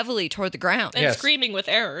 very heavily toward the ground. And Yes. screaming with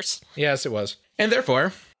errors. Yes, it was. And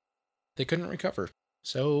therefore, they couldn't recover.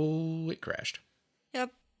 So it crashed.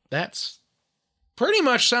 Yep. That's pretty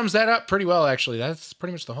much sums that up pretty well, actually. That's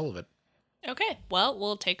pretty much the whole of it. Okay, well,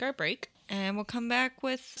 we'll take our break. And we'll come back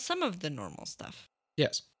with some of the normal stuff.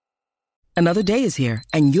 Yes. Another day is here,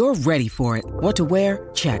 and you're ready for it. What to wear?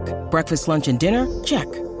 Check. Breakfast, lunch, and dinner? Check.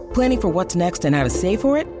 Planning for what's next and how to save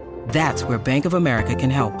for it? That's where Bank of America can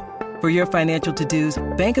help. For your financial to-dos,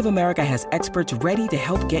 Bank of America has experts ready to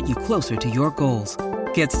help get you closer to your goals.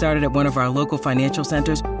 Get started at one of our local financial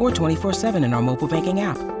centers or 24/7 in our mobile banking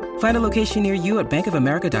app. Find a location near you at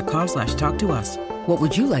bankofamerica.com/talktous. What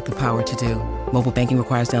would you like the power to do? Mobile banking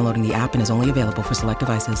requires downloading the app and is only available for select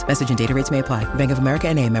devices. Message and data rates may apply. Bank of America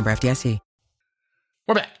N.A., member FDIC.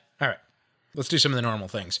 We're back. All right. Let's do some of the normal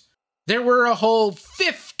things. There were a whole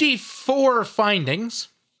 54 findings.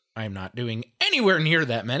 I'm not doing anywhere near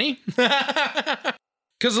that many.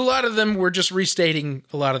 Because a lot of them were just restating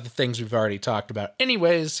a lot of the things we've already talked about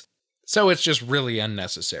anyways. So it's just really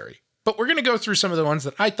unnecessary. But we're going to go through some of the ones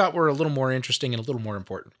that I thought were a little more interesting and a little more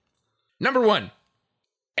important. Number 1.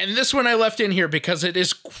 And this one I left in here because it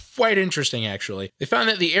is quite interesting, actually. They found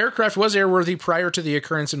that the aircraft was airworthy prior to the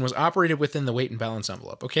occurrence and was operated within the weight and balance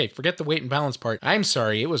envelope. Okay, forget the weight and balance part. I'm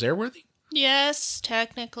sorry, it was airworthy? Yes,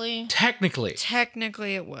 technically. Technically.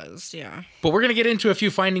 Technically it was, yeah. But we're going to get into a few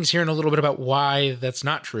findings here in a little bit about why that's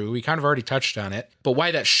not true. We kind of already touched on it. But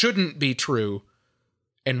why that shouldn't be true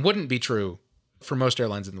and wouldn't be true for most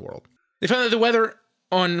airlines in the world. They found that the weather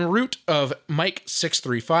en route of Mike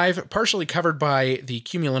 635, partially covered by the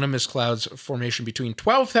cumulonimbus clouds formation between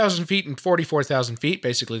 12,000 feet and 44,000 feet.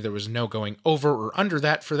 Basically, there was no going over or under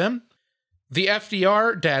that for them. The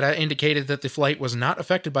FDR data indicated that the flight was not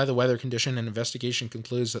affected by the weather condition, and investigation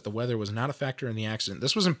concludes that the weather was not a factor in the accident.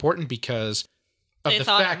 This was important because of They the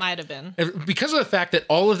thought fact, it might have been. because of the fact that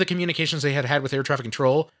all of the communications they had with air traffic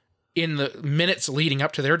control in the minutes leading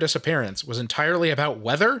up to their disappearance was entirely about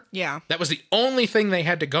weather. Yeah. That was the only thing they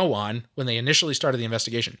had to go on when they initially started the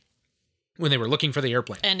investigation, when they were looking for the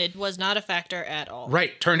airplane. And it was not a factor at all.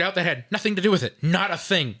 Right. Turned out that had nothing to do with it. Not a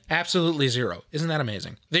thing. Absolutely zero. Isn't that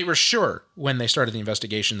amazing? They were sure when they started the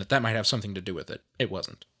investigation that that might have something to do with it. It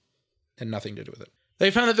wasn't. Had nothing to do with it. They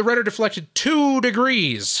found that the rudder deflected 2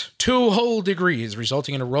 degrees, 2 whole degrees,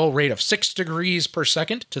 resulting in a roll rate of 6 degrees per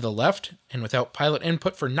second to the left, and without pilot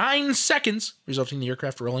input for 9 seconds, resulting in the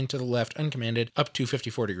aircraft rolling to the left uncommanded up to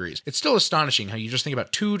 54 degrees. It's still astonishing how you just think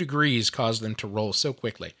about 2 degrees caused them to roll so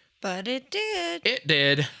quickly. But it did. It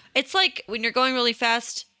did. It's like when you're going really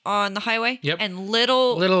fast on the highway Yep. and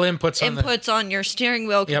little inputs on inputs on your steering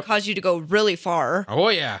wheel can Yep. cause you to go really far. Oh,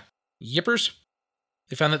 yeah. Yippers.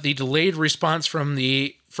 They found that the delayed response from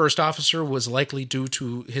the first officer was likely due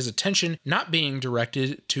to his attention not being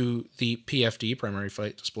directed to the PFD, primary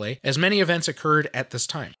flight display, as many events occurred at this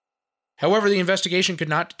time. However, the investigation could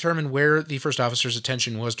not determine where the first officer's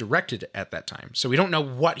attention was directed at that time. So we don't know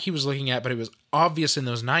what he was looking at, but it was obvious in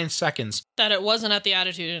those 9 seconds That it wasn't at the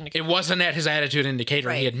attitude indicator. it wasn't at his attitude indicator.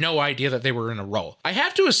 Right. He had no idea that they were in a roll. I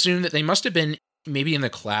have to assume that they must have been maybe in the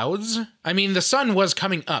clouds. I mean, the sun was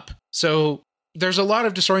coming up, so there's a lot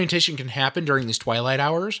of disorientation can happen during these twilight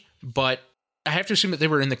hours, but I have to assume that they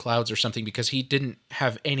were in the clouds or something because he didn't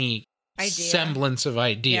have any semblance of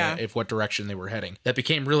idea of what direction they were heading. That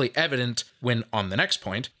became really evident when, on the next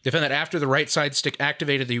point, they found that after the right side stick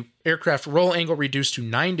activated, the aircraft roll angle reduced to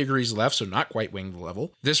 9 degrees left, so not quite wing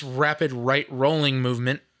level. This rapid right rolling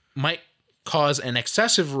movement might cause an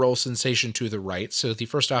excessive roll sensation to the right, so the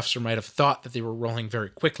first officer might have thought that they were rolling very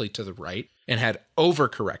quickly to the right and had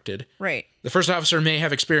overcorrected. Right. The first officer may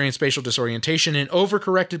have experienced spatial disorientation and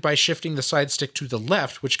overcorrected by shifting the side stick to the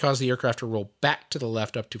left, which caused the aircraft to roll back to the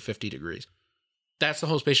left up to 50 degrees. That's the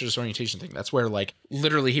whole spatial disorientation thing. That's where, like,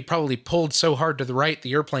 literally he probably pulled so hard to the right,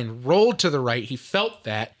 the airplane rolled to the right. He felt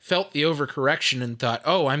the overcorrection and thought,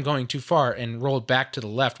 oh, I'm going too far, and rolled back to the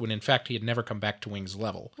left when in fact he had never come back to wings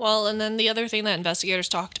level. Well, and then the other thing that investigators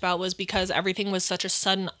talked about was because everything was such a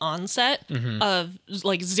sudden onset of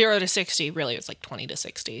like 0 to 60, really it's like 20 to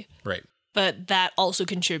 60. Right. But that also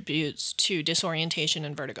contributes to disorientation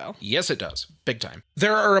and vertigo. Yes, it does. Big time.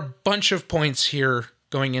 There are a bunch of points here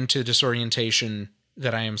going into disorientation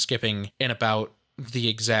that I am skipping and about the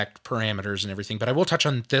exact parameters and everything, but I will touch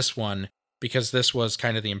on this one because this was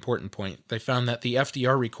kind of the important point. They found that the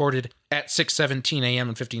FDR recorded at 6:17 a.m.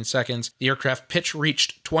 and 15 seconds, the aircraft pitch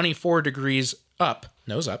reached 24 degrees up,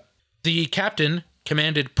 nose up. The captain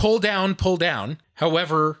commanded pull down, pull down.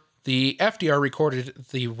 However, the FDR recorded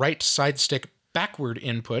the right side stick backward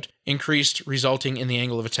input increased, resulting in the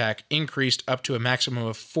angle of attack increased up to a maximum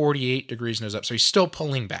of 48 degrees nose up. So he's still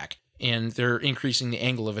pulling back, and they're increasing the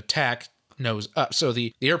angle of attack nose up. So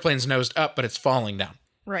the airplane's nosed up, but it's falling down.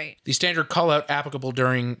 Right. The standard call-out applicable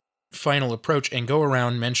during final approach and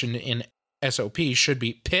go-around mentioned in SOP should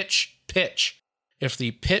be pitch, pitch, if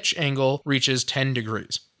the pitch angle reaches 10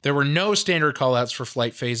 degrees. There were no standard callouts for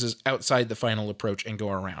flight phases outside the final approach and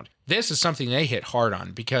go-around. This is something they hit hard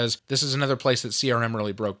on because this is another place that CRM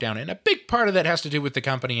really broke down, and a big part of that has to do with the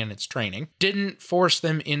company and its training. Didn't force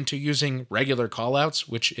them into using regular callouts,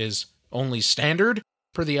 which is only standard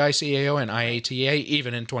per the ICAO and IATA,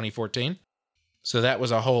 even in 2014. So that was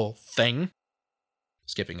a whole thing.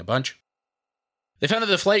 Skipping a bunch. They found that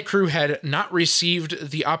the flight crew had not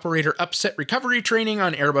received the operator upset recovery training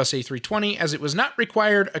on Airbus A320 as it was not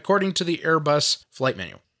required according to the Airbus flight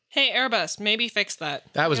manual. Hey, Airbus, maybe fix that.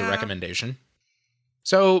 That was a recommendation.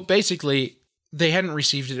 So basically, they hadn't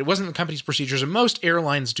received it. It wasn't the company's procedures, and most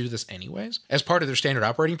airlines do this anyways. As part of their standard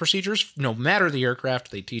operating procedures, no matter the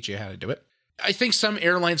aircraft, they teach you how to do it. I think some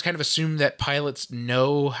airlines kind of assume that pilots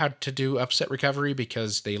know how to do upset recovery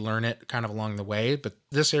because they learn it kind of along the way, but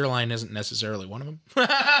this airline isn't necessarily one of them.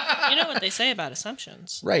 You know what they say about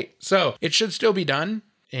assumptions. Right. So it should still be done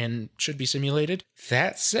and should be simulated.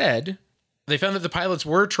 That said, they found that the pilots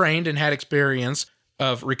were trained and had experience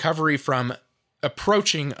of recovery from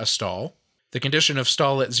approaching a stall. The condition of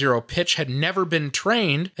stall at zero pitch had never been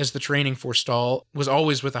trained, as the training for stall was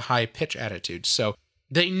always with a high pitch attitude. So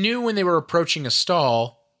they knew when they were approaching a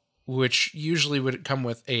stall, which usually would come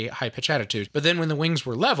with a high pitch attitude. But then when the wings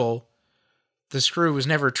were level, this crew was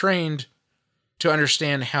never trained to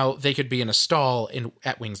understand how they could be in a stall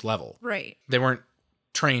at wings level. Right. They weren't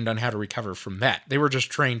trained on how to recover from that. They were just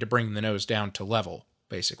trained to bring the nose down to level,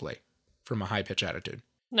 basically, from a high pitch attitude.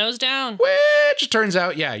 Nose down. Which turns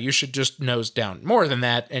out, yeah, you should just nose down more than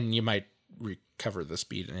that, and you might recover the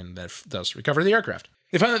speed and thus recover the aircraft.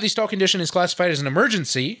 They found that the stall condition is classified as an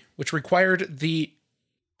emergency, which required the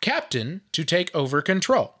captain to take over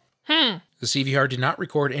control. The CVR did not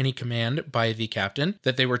record any command by the captain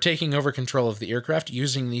that they were taking over control of the aircraft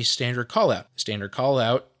using the standard callout. The standard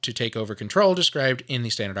callout to take over control described in the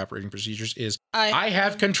standard operating procedures is, I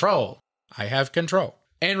have control. I have control.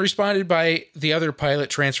 And responded by the other pilot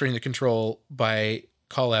transferring the control by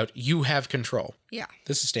callout, you have control. Yeah.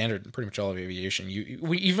 This is standard in pretty much all of aviation.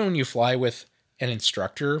 Even when you fly with an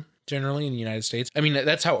instructor, generally in the United States. I mean,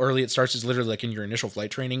 that's how early it starts, is literally like in your initial flight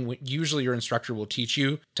training. Usually your instructor will teach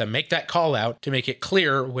you to make that call out, to make it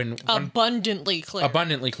clear when... Abundantly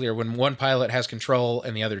clear when one pilot has control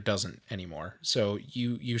and the other doesn't anymore. So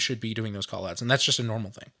you should be doing those call outs, and that's just a normal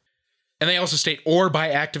thing. And they also state, or by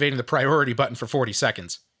activating the priority button for 40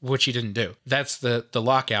 seconds, which he didn't do. That's the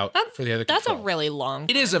lockout for the other control. That's a really long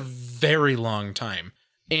time. It is a very long time.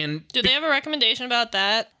 And do they have a recommendation about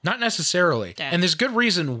that? Not necessarily. Damn. And there's good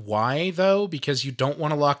reason why, though, because you don't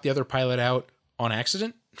want to lock the other pilot out on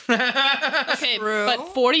accident. Okay, True.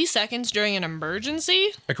 but 40 seconds during an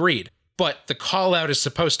emergency? Agreed. But the call out is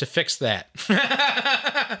supposed to fix that.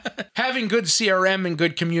 Having good CRM and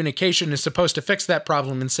good communication is supposed to fix that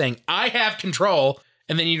problem and saying, I have control,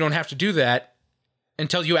 and then you don't have to do that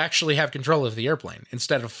until you actually have control of the airplane,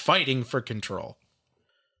 instead of fighting for control.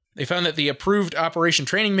 They found that the approved operation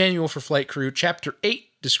training manual for flight crew, Chapter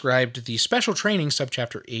 8, described the special training,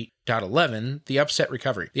 subchapter 8.11, the upset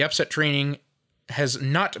recovery. The upset training has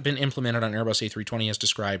not been implemented on Airbus A320 as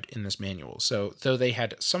described in this manual. So, though they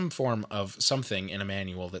had some form of something in a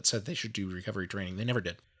manual that said they should do recovery training, they never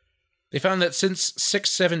did. They found that since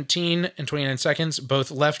 6:17 and 29 seconds,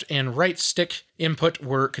 both left and right stick input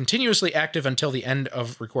were continuously active until the end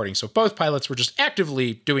of recording. So both pilots were just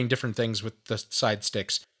actively doing different things with the side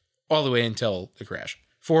sticks all the way until the crash,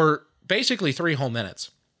 for basically 3 whole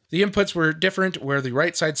minutes. The inputs were different, where the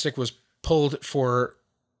right side stick was pulled for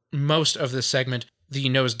most of this segment. The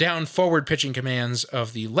nose down forward pitching commands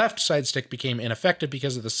of the left side stick became ineffective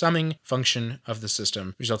because of the summing function of the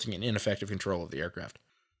system, resulting in ineffective control of the aircraft.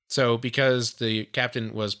 So because the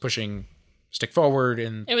captain was pushing stick forward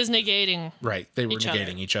and... It was negating. Right, they were each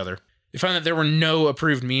negating other. each other. They found that there were no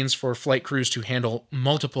approved means for flight crews to handle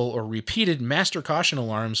multiple or repeated master caution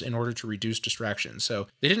alarms in order to reduce distraction. So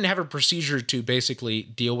they didn't have a procedure to basically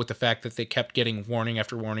deal with the fact that they kept getting warning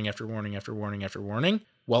after warning after warning after warning after warning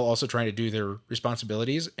while also trying to do their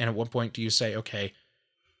responsibilities. And at what point do you say, okay,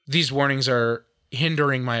 these warnings are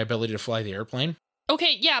hindering my ability to fly the airplane?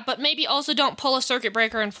 Okay, yeah, but maybe also don't pull a circuit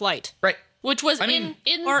breaker in flight. Right. Which was or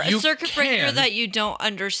a circuit breaker can. that you don't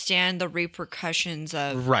understand the repercussions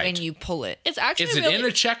of Right. when you pull it. It's actually Is it really, in a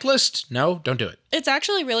checklist? No, don't do it. It's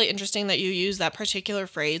actually really interesting that you use that particular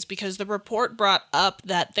phrase because the report brought up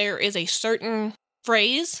that there is a certain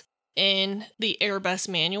phrase in the Airbus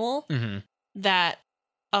manual that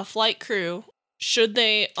a flight crew, should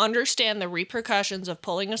they understand the repercussions of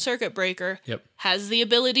pulling a circuit breaker, has the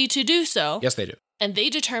ability to do so. Yes, they do. And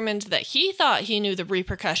they determined that he thought he knew the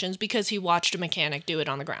repercussions because he watched a mechanic do it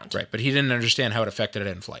on the ground. Right, but he didn't understand how it affected it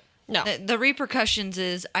in flight. No. The repercussions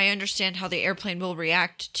is I understand how the airplane will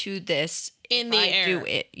react to this In if the I air. do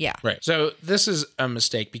it. Yeah. Right. So this is a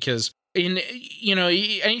mistake because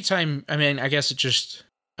anytime, I mean, I guess it just,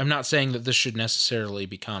 I'm not saying that this should necessarily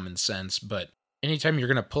be common sense, but anytime you're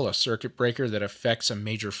going to pull a circuit breaker that affects a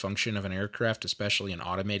major function of an aircraft, especially an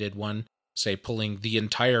automated one, say pulling the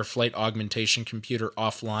entire flight augmentation computer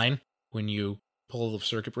offline when you pull the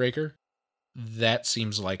circuit breaker, that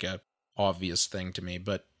seems like a obvious thing to me,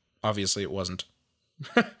 but obviously it wasn't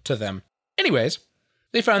to them. Anyways,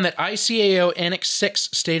 they found that ICAO Annex 6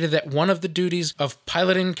 stated that one of the duties of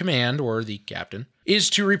pilot in command, or the captain, is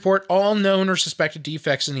to report all known or suspected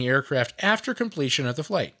defects in the aircraft after completion of the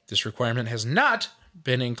flight. This requirement has not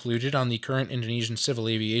been included on the current Indonesian civil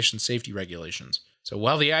aviation safety regulations. So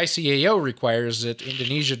while the ICAO requires it,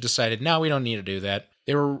 Indonesia decided, no, we don't need to do that.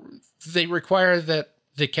 They require that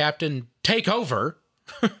the captain take over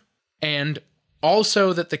and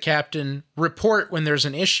also that the captain report when there's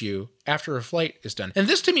an issue after a flight is done. And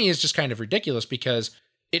this to me is just kind of ridiculous because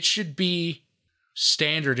it should be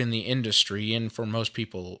standard in the industry, and for most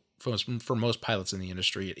people, for most pilots in the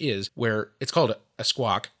industry, it is, where it's called a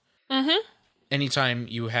squawk. Anytime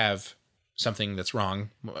you have something that's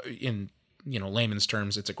wrong, in layman's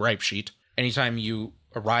terms, it's a gripe sheet. Anytime you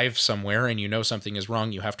arrive somewhere and you know something is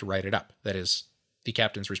wrong, you have to write it up. That is the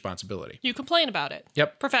captain's responsibility. You complain about it.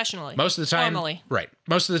 Yep. Professionally. Most of the time. Formally. Right.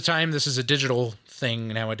 Most of the time, this is a digital thing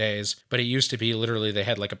nowadays, but it used to be literally they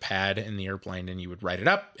had like a pad in the airplane and you would write it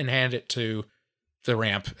up and hand it to the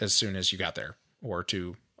ramp as soon as you got there, or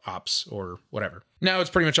to ops or whatever. Now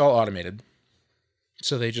it's pretty much all automated.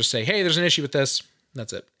 So they just say, hey, there's an issue with this.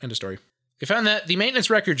 That's it. End of story. They found that the maintenance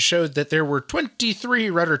records showed that there were 23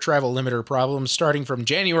 rudder travel limiter problems starting from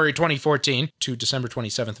January 2014 to December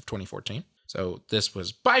 27th of 2014. So this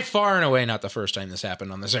was by far and away not the first time this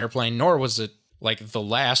happened on this airplane, nor was it like the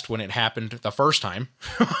last when it happened the first time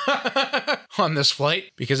on this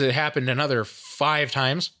flight, because it happened another 6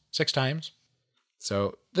 times.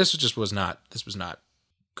 So this was not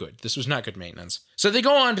good. This was not good maintenance. So they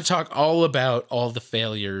go on to talk all about all the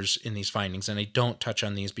failures in these findings, and I don't touch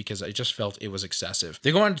on these because I just felt it was excessive.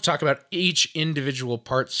 They go on to talk about each individual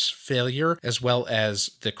part's failure, as well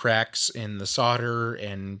as the cracks in the solder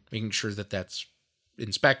and making sure that that's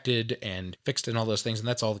inspected and fixed and all those things, and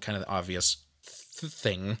that's all kind of the obvious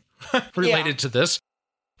thing related to this.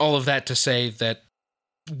 All of that to say that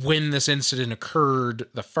when this incident occurred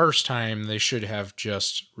the first time, they should have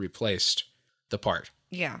just replaced the part.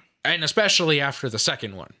 Yeah. And especially after the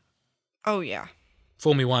second one. Oh, yeah.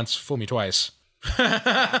 Fool me once, fool me twice.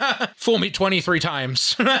 Fool me 23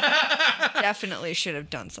 times. Definitely should have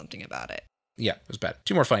done something about it. Yeah, it was bad.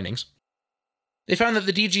 2 more findings. They found that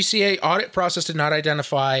the DGCA audit process did not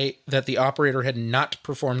identify that the operator had not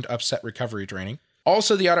performed upset recovery training.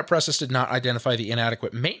 Also, the audit process did not identify the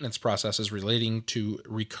inadequate maintenance processes relating to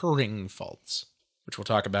recurring faults, which we'll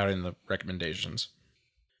talk about in the recommendations.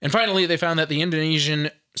 And finally, they found that the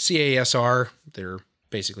Indonesian CASR, they're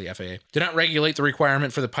basically FAA, did not regulate the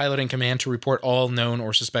requirement for the pilot in command to report all known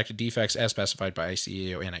or suspected defects as specified by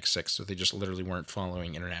ICAO Annex 6. So they just literally weren't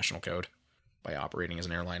following international code by operating as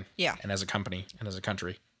an airline. Yeah. And as a company and as a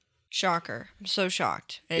country. Shocker. I'm so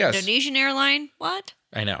shocked. An Yes. Indonesian airline? What?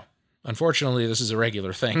 I know. Unfortunately, this is a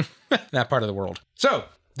regular thing in that part of the world. So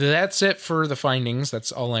that's it for the findings.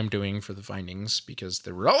 That's all I'm doing for the findings because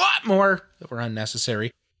there were a lot more that were unnecessary.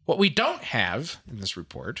 What we don't have in this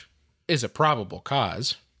report is a probable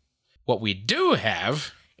cause. What we do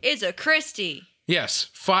have Is a Christie. yes,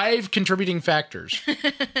 5 contributing factors.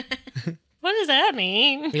 What does that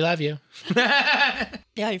mean? We love you.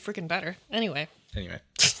 Yeah, you freaking better. Anyway,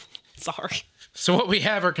 sorry. So what we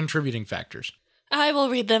have are contributing factors. I will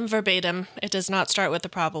read them verbatim. It does not start with the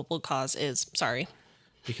probable cause is. Sorry.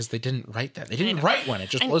 because they didn't write that. They didn't write one. It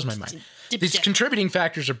just blows my mind. These contributing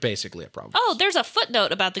factors are basically a problem. Oh, there's a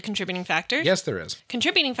footnote about the contributing factors. Yes, there is.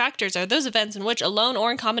 Contributing factors are those events in which, alone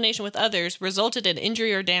or in combination with others, resulted in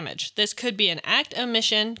injury or damage. This could be an act,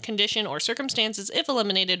 omission, condition, or circumstances, if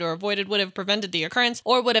eliminated or avoided, would have prevented the occurrence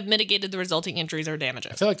or would have mitigated the resulting injuries or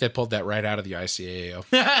damages. I feel like they pulled that right out of the ICAO.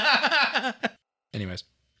 Anyways.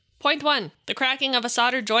 Point 1. The cracking of a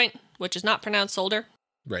solder joint, which is not pronounced solder,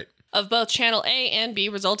 Right. of both channel A and B,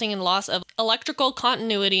 resulting in loss of electrical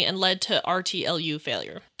continuity and led to RTLU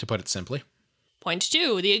failure. To put it simply. Point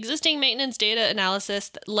 2. The existing maintenance data analysis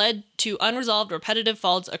that led to unresolved repetitive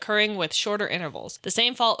faults occurring with shorter intervals. The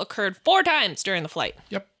same fault occurred 4 times during the flight.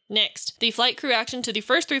 Yep. Next, the flight crew action to the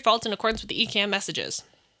first 3 faults in accordance with the ECAM messages.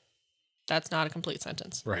 That's not a complete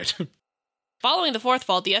sentence. Right. Following the 4th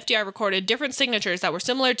fault, the FDR recorded different signatures that were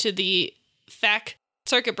similar to the FAC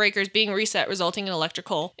circuit breakers being reset, resulting in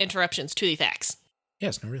electrical interruptions to the FACs.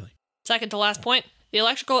 Yes, no, really. Second to last point, the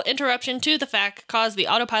electrical interruption to the FAC caused the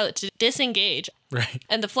autopilot to disengage Right.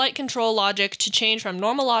 and the flight control logic to change from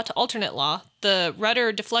normal law to alternate law, the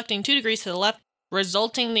rudder deflecting 2 degrees to the left,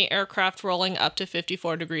 resulting the aircraft rolling up to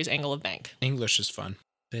 54 degrees angle of bank. English is fun.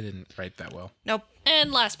 They didn't write that well. Nope.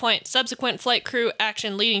 And last point, subsequent flight crew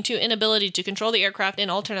action leading to inability to control the aircraft in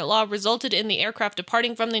alternate law resulted in the aircraft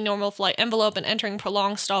departing from the normal flight envelope and entering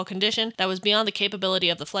prolonged stall condition that was beyond the capability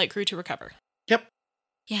of the flight crew to recover. Yep.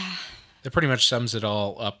 Yeah. That pretty much sums it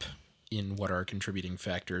all up in what are contributing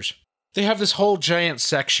factors. They have this whole giant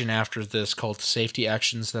section after this called safety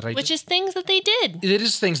actions that Which is things that they did. It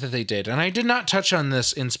is things that they did. And I did not touch on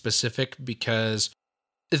this in specific because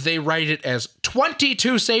they write it as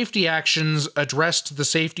 22 safety actions addressed to the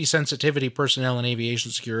safety sensitivity personnel in aviation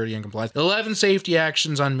security and compliance. 11 safety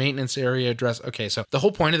actions on maintenance area address. Okay, so the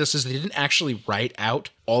whole point of this is they didn't actually write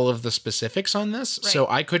out all of the specifics on this. Right. So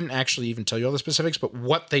I couldn't actually even tell you all the specifics, but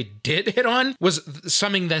what they did hit on was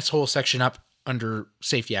summing this whole section up under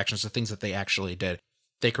safety actions, the things that they actually did.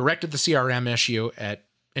 They corrected the CRM issue at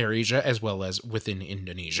AirAsia as well as within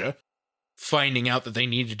Indonesia. Finding out that they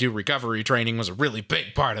needed to do recovery training was a really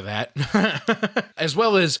big part of that. As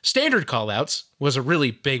well as standard callouts was a really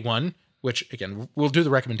big one, which, again, we'll do the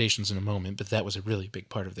recommendations in a moment, but that was a really big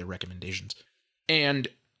part of their recommendations. And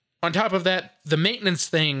on top of that, the maintenance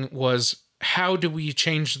thing was, how do we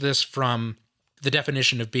change this from the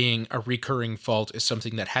definition of being a recurring fault is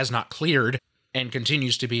something that has not cleared and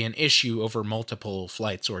continues to be an issue over multiple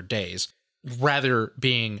flights or days, rather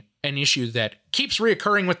being an issue that keeps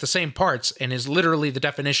reoccurring with the same parts and is literally the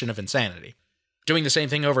definition of insanity. Doing the same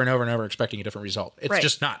thing over and over and over, expecting a different result. It's Right.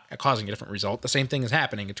 just not causing a different result. The same thing is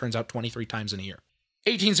happening. It turns out 23 times in a year.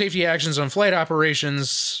 18 safety actions on flight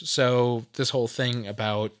operations. So this whole thing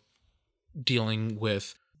about dealing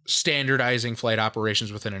with standardizing flight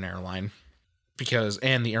operations within an airline,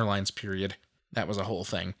 and the airlines period. That was a whole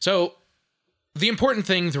thing. So the important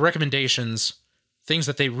thing, the recommendations, things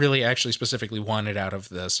that they really actually specifically wanted out of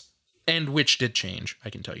this, and which did change, I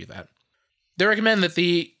can tell you that. They recommend that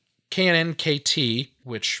the KNNKT,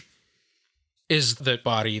 which is the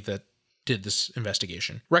body that did this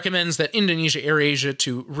investigation, recommends that Indonesia AirAsia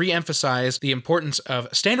to re-emphasize the importance of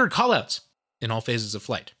standard callouts in all phases of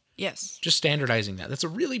flight. Yes. Just standardizing that. That's a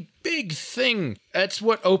really big thing. That's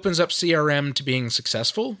what opens up CRM to being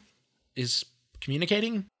successful, is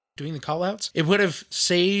communicating, doing the callouts. It would have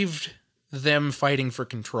saved them fighting for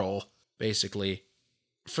control, basically,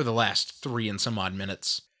 for the last 3 and some odd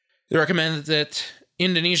minutes. They recommend that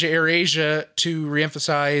Indonesia AirAsia to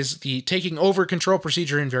reemphasize the taking over control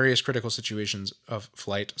procedure in various critical situations of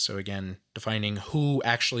flight. So again, defining who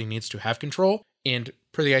actually needs to have control. And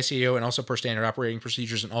per the ICAO and also per standard operating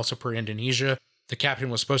procedures and also per Indonesia, the captain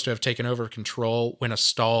was supposed to have taken over control when a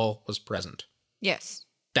stall was present. Yes.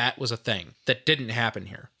 That was a thing that didn't happen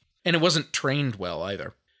here. And it wasn't trained well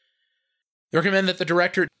either. They recommend that the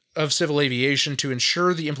Directorate of Civil Aviation to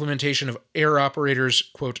ensure the implementation of air operators,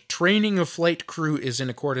 quote, training of flight crew is in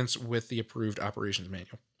accordance with the approved operations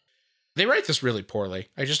manual. They write this really poorly.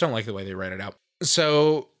 I just don't like the way they write it out.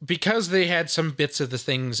 So because they had some bits of the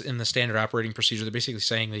things in the standard operating procedure, they're basically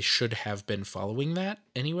saying they should have been following that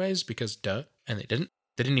anyways, because duh, and they didn't.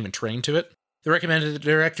 They didn't even train to it. They recommended the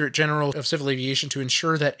Directorate General of Civil Aviation to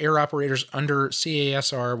ensure that air operators under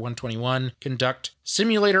CASR 121 conduct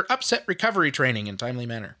simulator upset recovery training in timely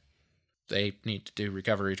manner. They need to do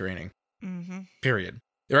recovery training. Mm-hmm. Period.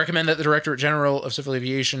 They recommend that the Directorate General of Civil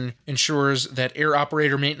Aviation ensures that air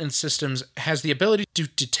operator maintenance systems has the ability to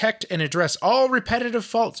detect and address all repetitive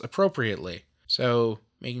faults appropriately. So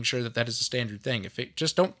making sure that that is a standard thing. If it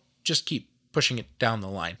don't keep pushing it down the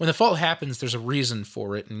line. When the fault happens, there's a reason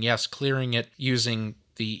for it. And yes, clearing it using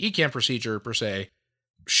the ECAM procedure per se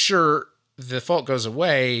sure, the fault goes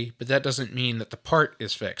away, but that doesn't mean that the part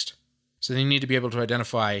is fixed. So they need to be able to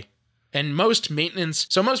identify. And most maintenance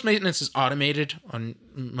is automated on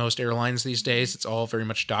most airlines these days. It's all very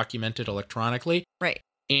much documented electronically. Right.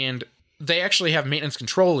 And they actually have maintenance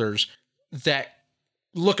controllers that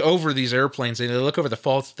look over these airplanes and they look over the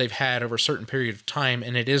faults that they've had over a certain period of time.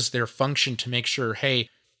 And it is their function to make sure, hey,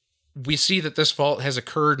 we see that this fault has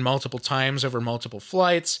occurred multiple times over multiple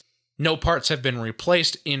flights. No parts have been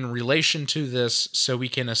replaced in relation to this, so we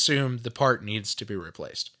can assume the part needs to be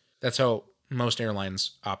replaced. That's how most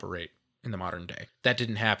airlines operate in the modern day. That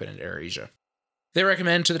didn't happen at AirAsia. They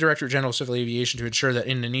recommend to the Director General of Civil Aviation to ensure that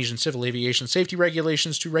Indonesian civil aviation safety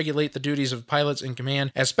regulations to regulate the duties of pilots in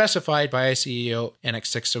command as specified by ICAO Annex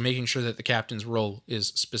 6, so making sure that the captain's role is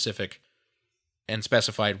specific and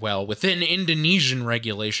specified well within Indonesian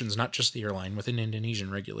regulations, not just the airline, within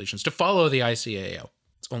Indonesian regulations, to follow the ICAO.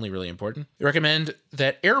 It's only really important. They recommend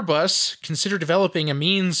that Airbus consider developing a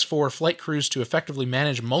means for flight crews to effectively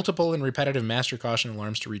manage multiple and repetitive master caution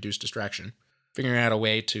alarms to reduce distraction. Figuring out a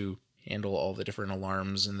way to handle all the different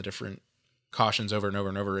alarms and the different cautions over and over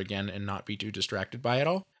and over again and not be too distracted by it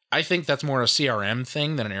all. I think that's more a CRM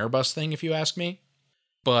thing than an Airbus thing, if you ask me.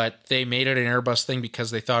 But they made it an Airbus thing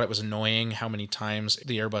because they thought it was annoying how many times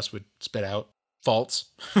the Airbus would spit out faults,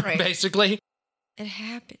 Right. basically. It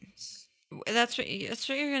happens. That's what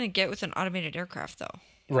you're going to get with an automated aircraft, though.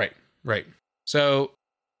 Right. So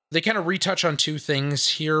they kind of retouch on two things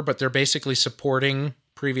here, but they're basically supporting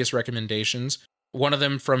previous recommendations. One of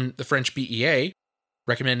them from the French BEA,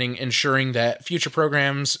 recommending ensuring that future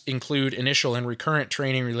programs include initial and recurrent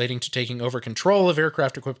training relating to taking over control of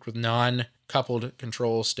aircraft equipped with non-coupled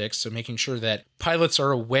control sticks. So making sure that pilots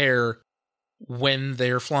are aware when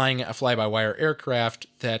they're flying a fly-by-wire aircraft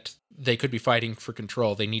that they could be fighting for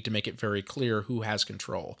control. They need to make it very clear who has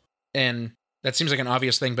control. And that seems like an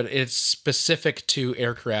obvious thing, but it's specific to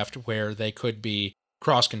aircraft where they could be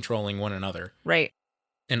cross-controlling one another. Right.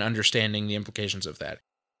 And understanding the implications of that.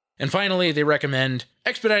 And finally, they recommend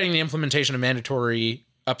expediting the implementation of mandatory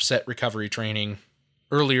upset recovery training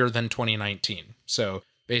earlier than 2019. So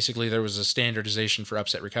basically, there was a standardization for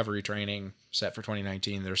upset recovery training set for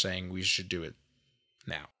 2019. They're saying we should do it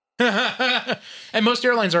now. And most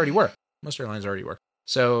airlines already were.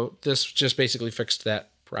 So this just basically fixed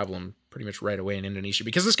that problem pretty much right away in Indonesia,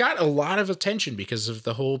 because this got a lot of attention because of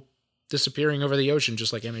the whole disappearing over the ocean,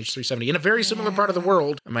 just like MH370, in a very similar part of the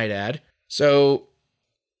world, I might add. So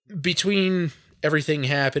between everything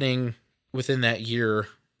happening within that year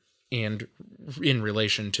and in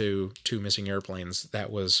relation to two missing airplanes,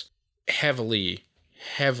 that was heavily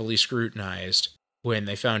scrutinized when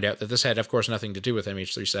they found out that this had, of course, nothing to do with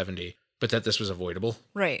MH370, but that this was avoidable.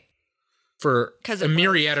 Right. For a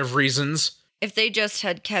myriad of reasons. If they just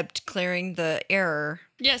had kept clearing the error.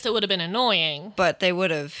 Yes, it would have been annoying. But they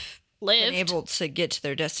would have been able to get to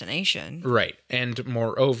their destination. Right. And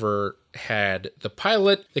moreover, had the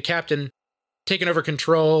pilot, the captain, taken over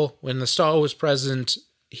control when the stall was present,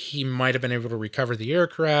 he might have been able to recover the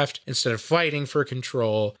aircraft instead of fighting for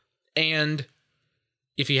control. And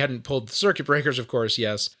if he hadn't pulled the circuit breakers, of course,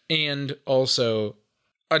 yes. And also,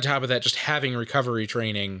 on top of that, just having recovery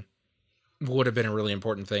training would have been a really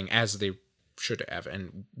important thing, as they should have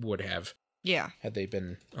and would have. Yeah. Had they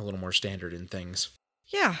been a little more standard in things.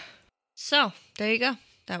 Yeah. So, there you go.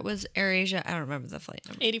 That was AirAsia. I don't remember the flight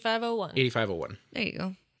number. 8501. 8501. There you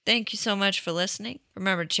go. Thank you so much for listening.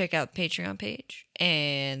 Remember to check out the Patreon page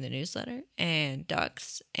and the newsletter and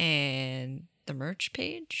Ducks and the merch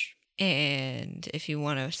page. And if you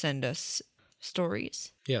want to send us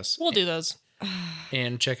stories. Yes. We'll do those.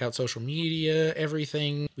 And check out social media,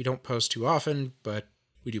 everything. We don't post too often, but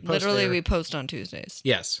we do post Literally, there. we post on Tuesdays.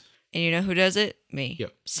 Yes. And you know who does it? Me.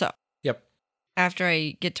 Yep. So. Yep. After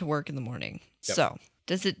I get to work in the morning. Yep. So.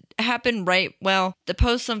 Does it happen right? Well, the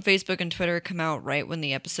posts on Facebook and Twitter come out right when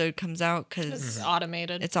the episode comes out because It's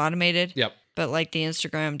automated. it's automated. Yep. But like the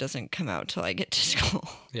Instagram doesn't come out till I get to school.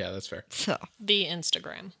 Yeah, that's fair. So. The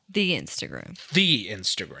Instagram. The Instagram. The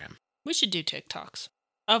Instagram. We should do TikToks.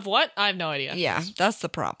 Of what? I have no idea. Yeah, that's the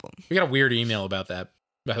problem. We got a weird email about that,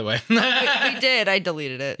 by the way. we did. I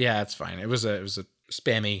deleted it. Yeah, it's fine. It was a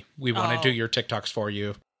spammy. We want to do your TikToks for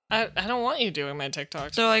you. I don't want you doing my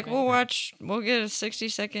TikToks. So like we'll get a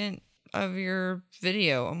 60-second of your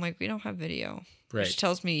video. I'm like, we don't have video. Right. Which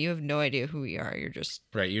tells me you have no idea who we are. You're just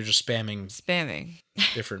You're just spamming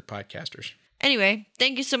different podcasters. Anyway,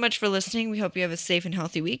 thank you so much for listening. We hope you have a safe and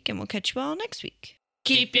healthy week, and we'll catch you all next week.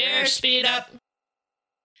 Keep your speed up.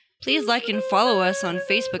 Please like and follow us on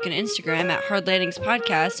Facebook and Instagram at Hard Landings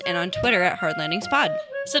Podcast and on Twitter at Hard Landings Pod.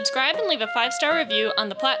 Subscribe and leave a 5-star review on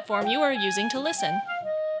the platform you are using to listen.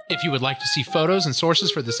 If you would like to see photos and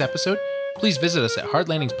sources for this episode, please visit us at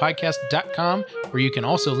hardlandingspodcast.com, where you can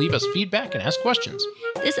also leave us feedback and ask questions.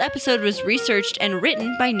 This episode was researched and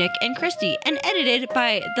written by Nick and Christy and edited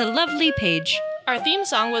by the lovely Paige. Our theme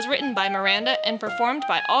song was written by Miranda and performed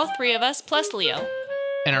by all three of us plus Leo.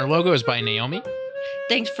 And our logo is by Naomi.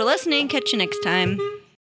 Thanks for listening. Catch you next time.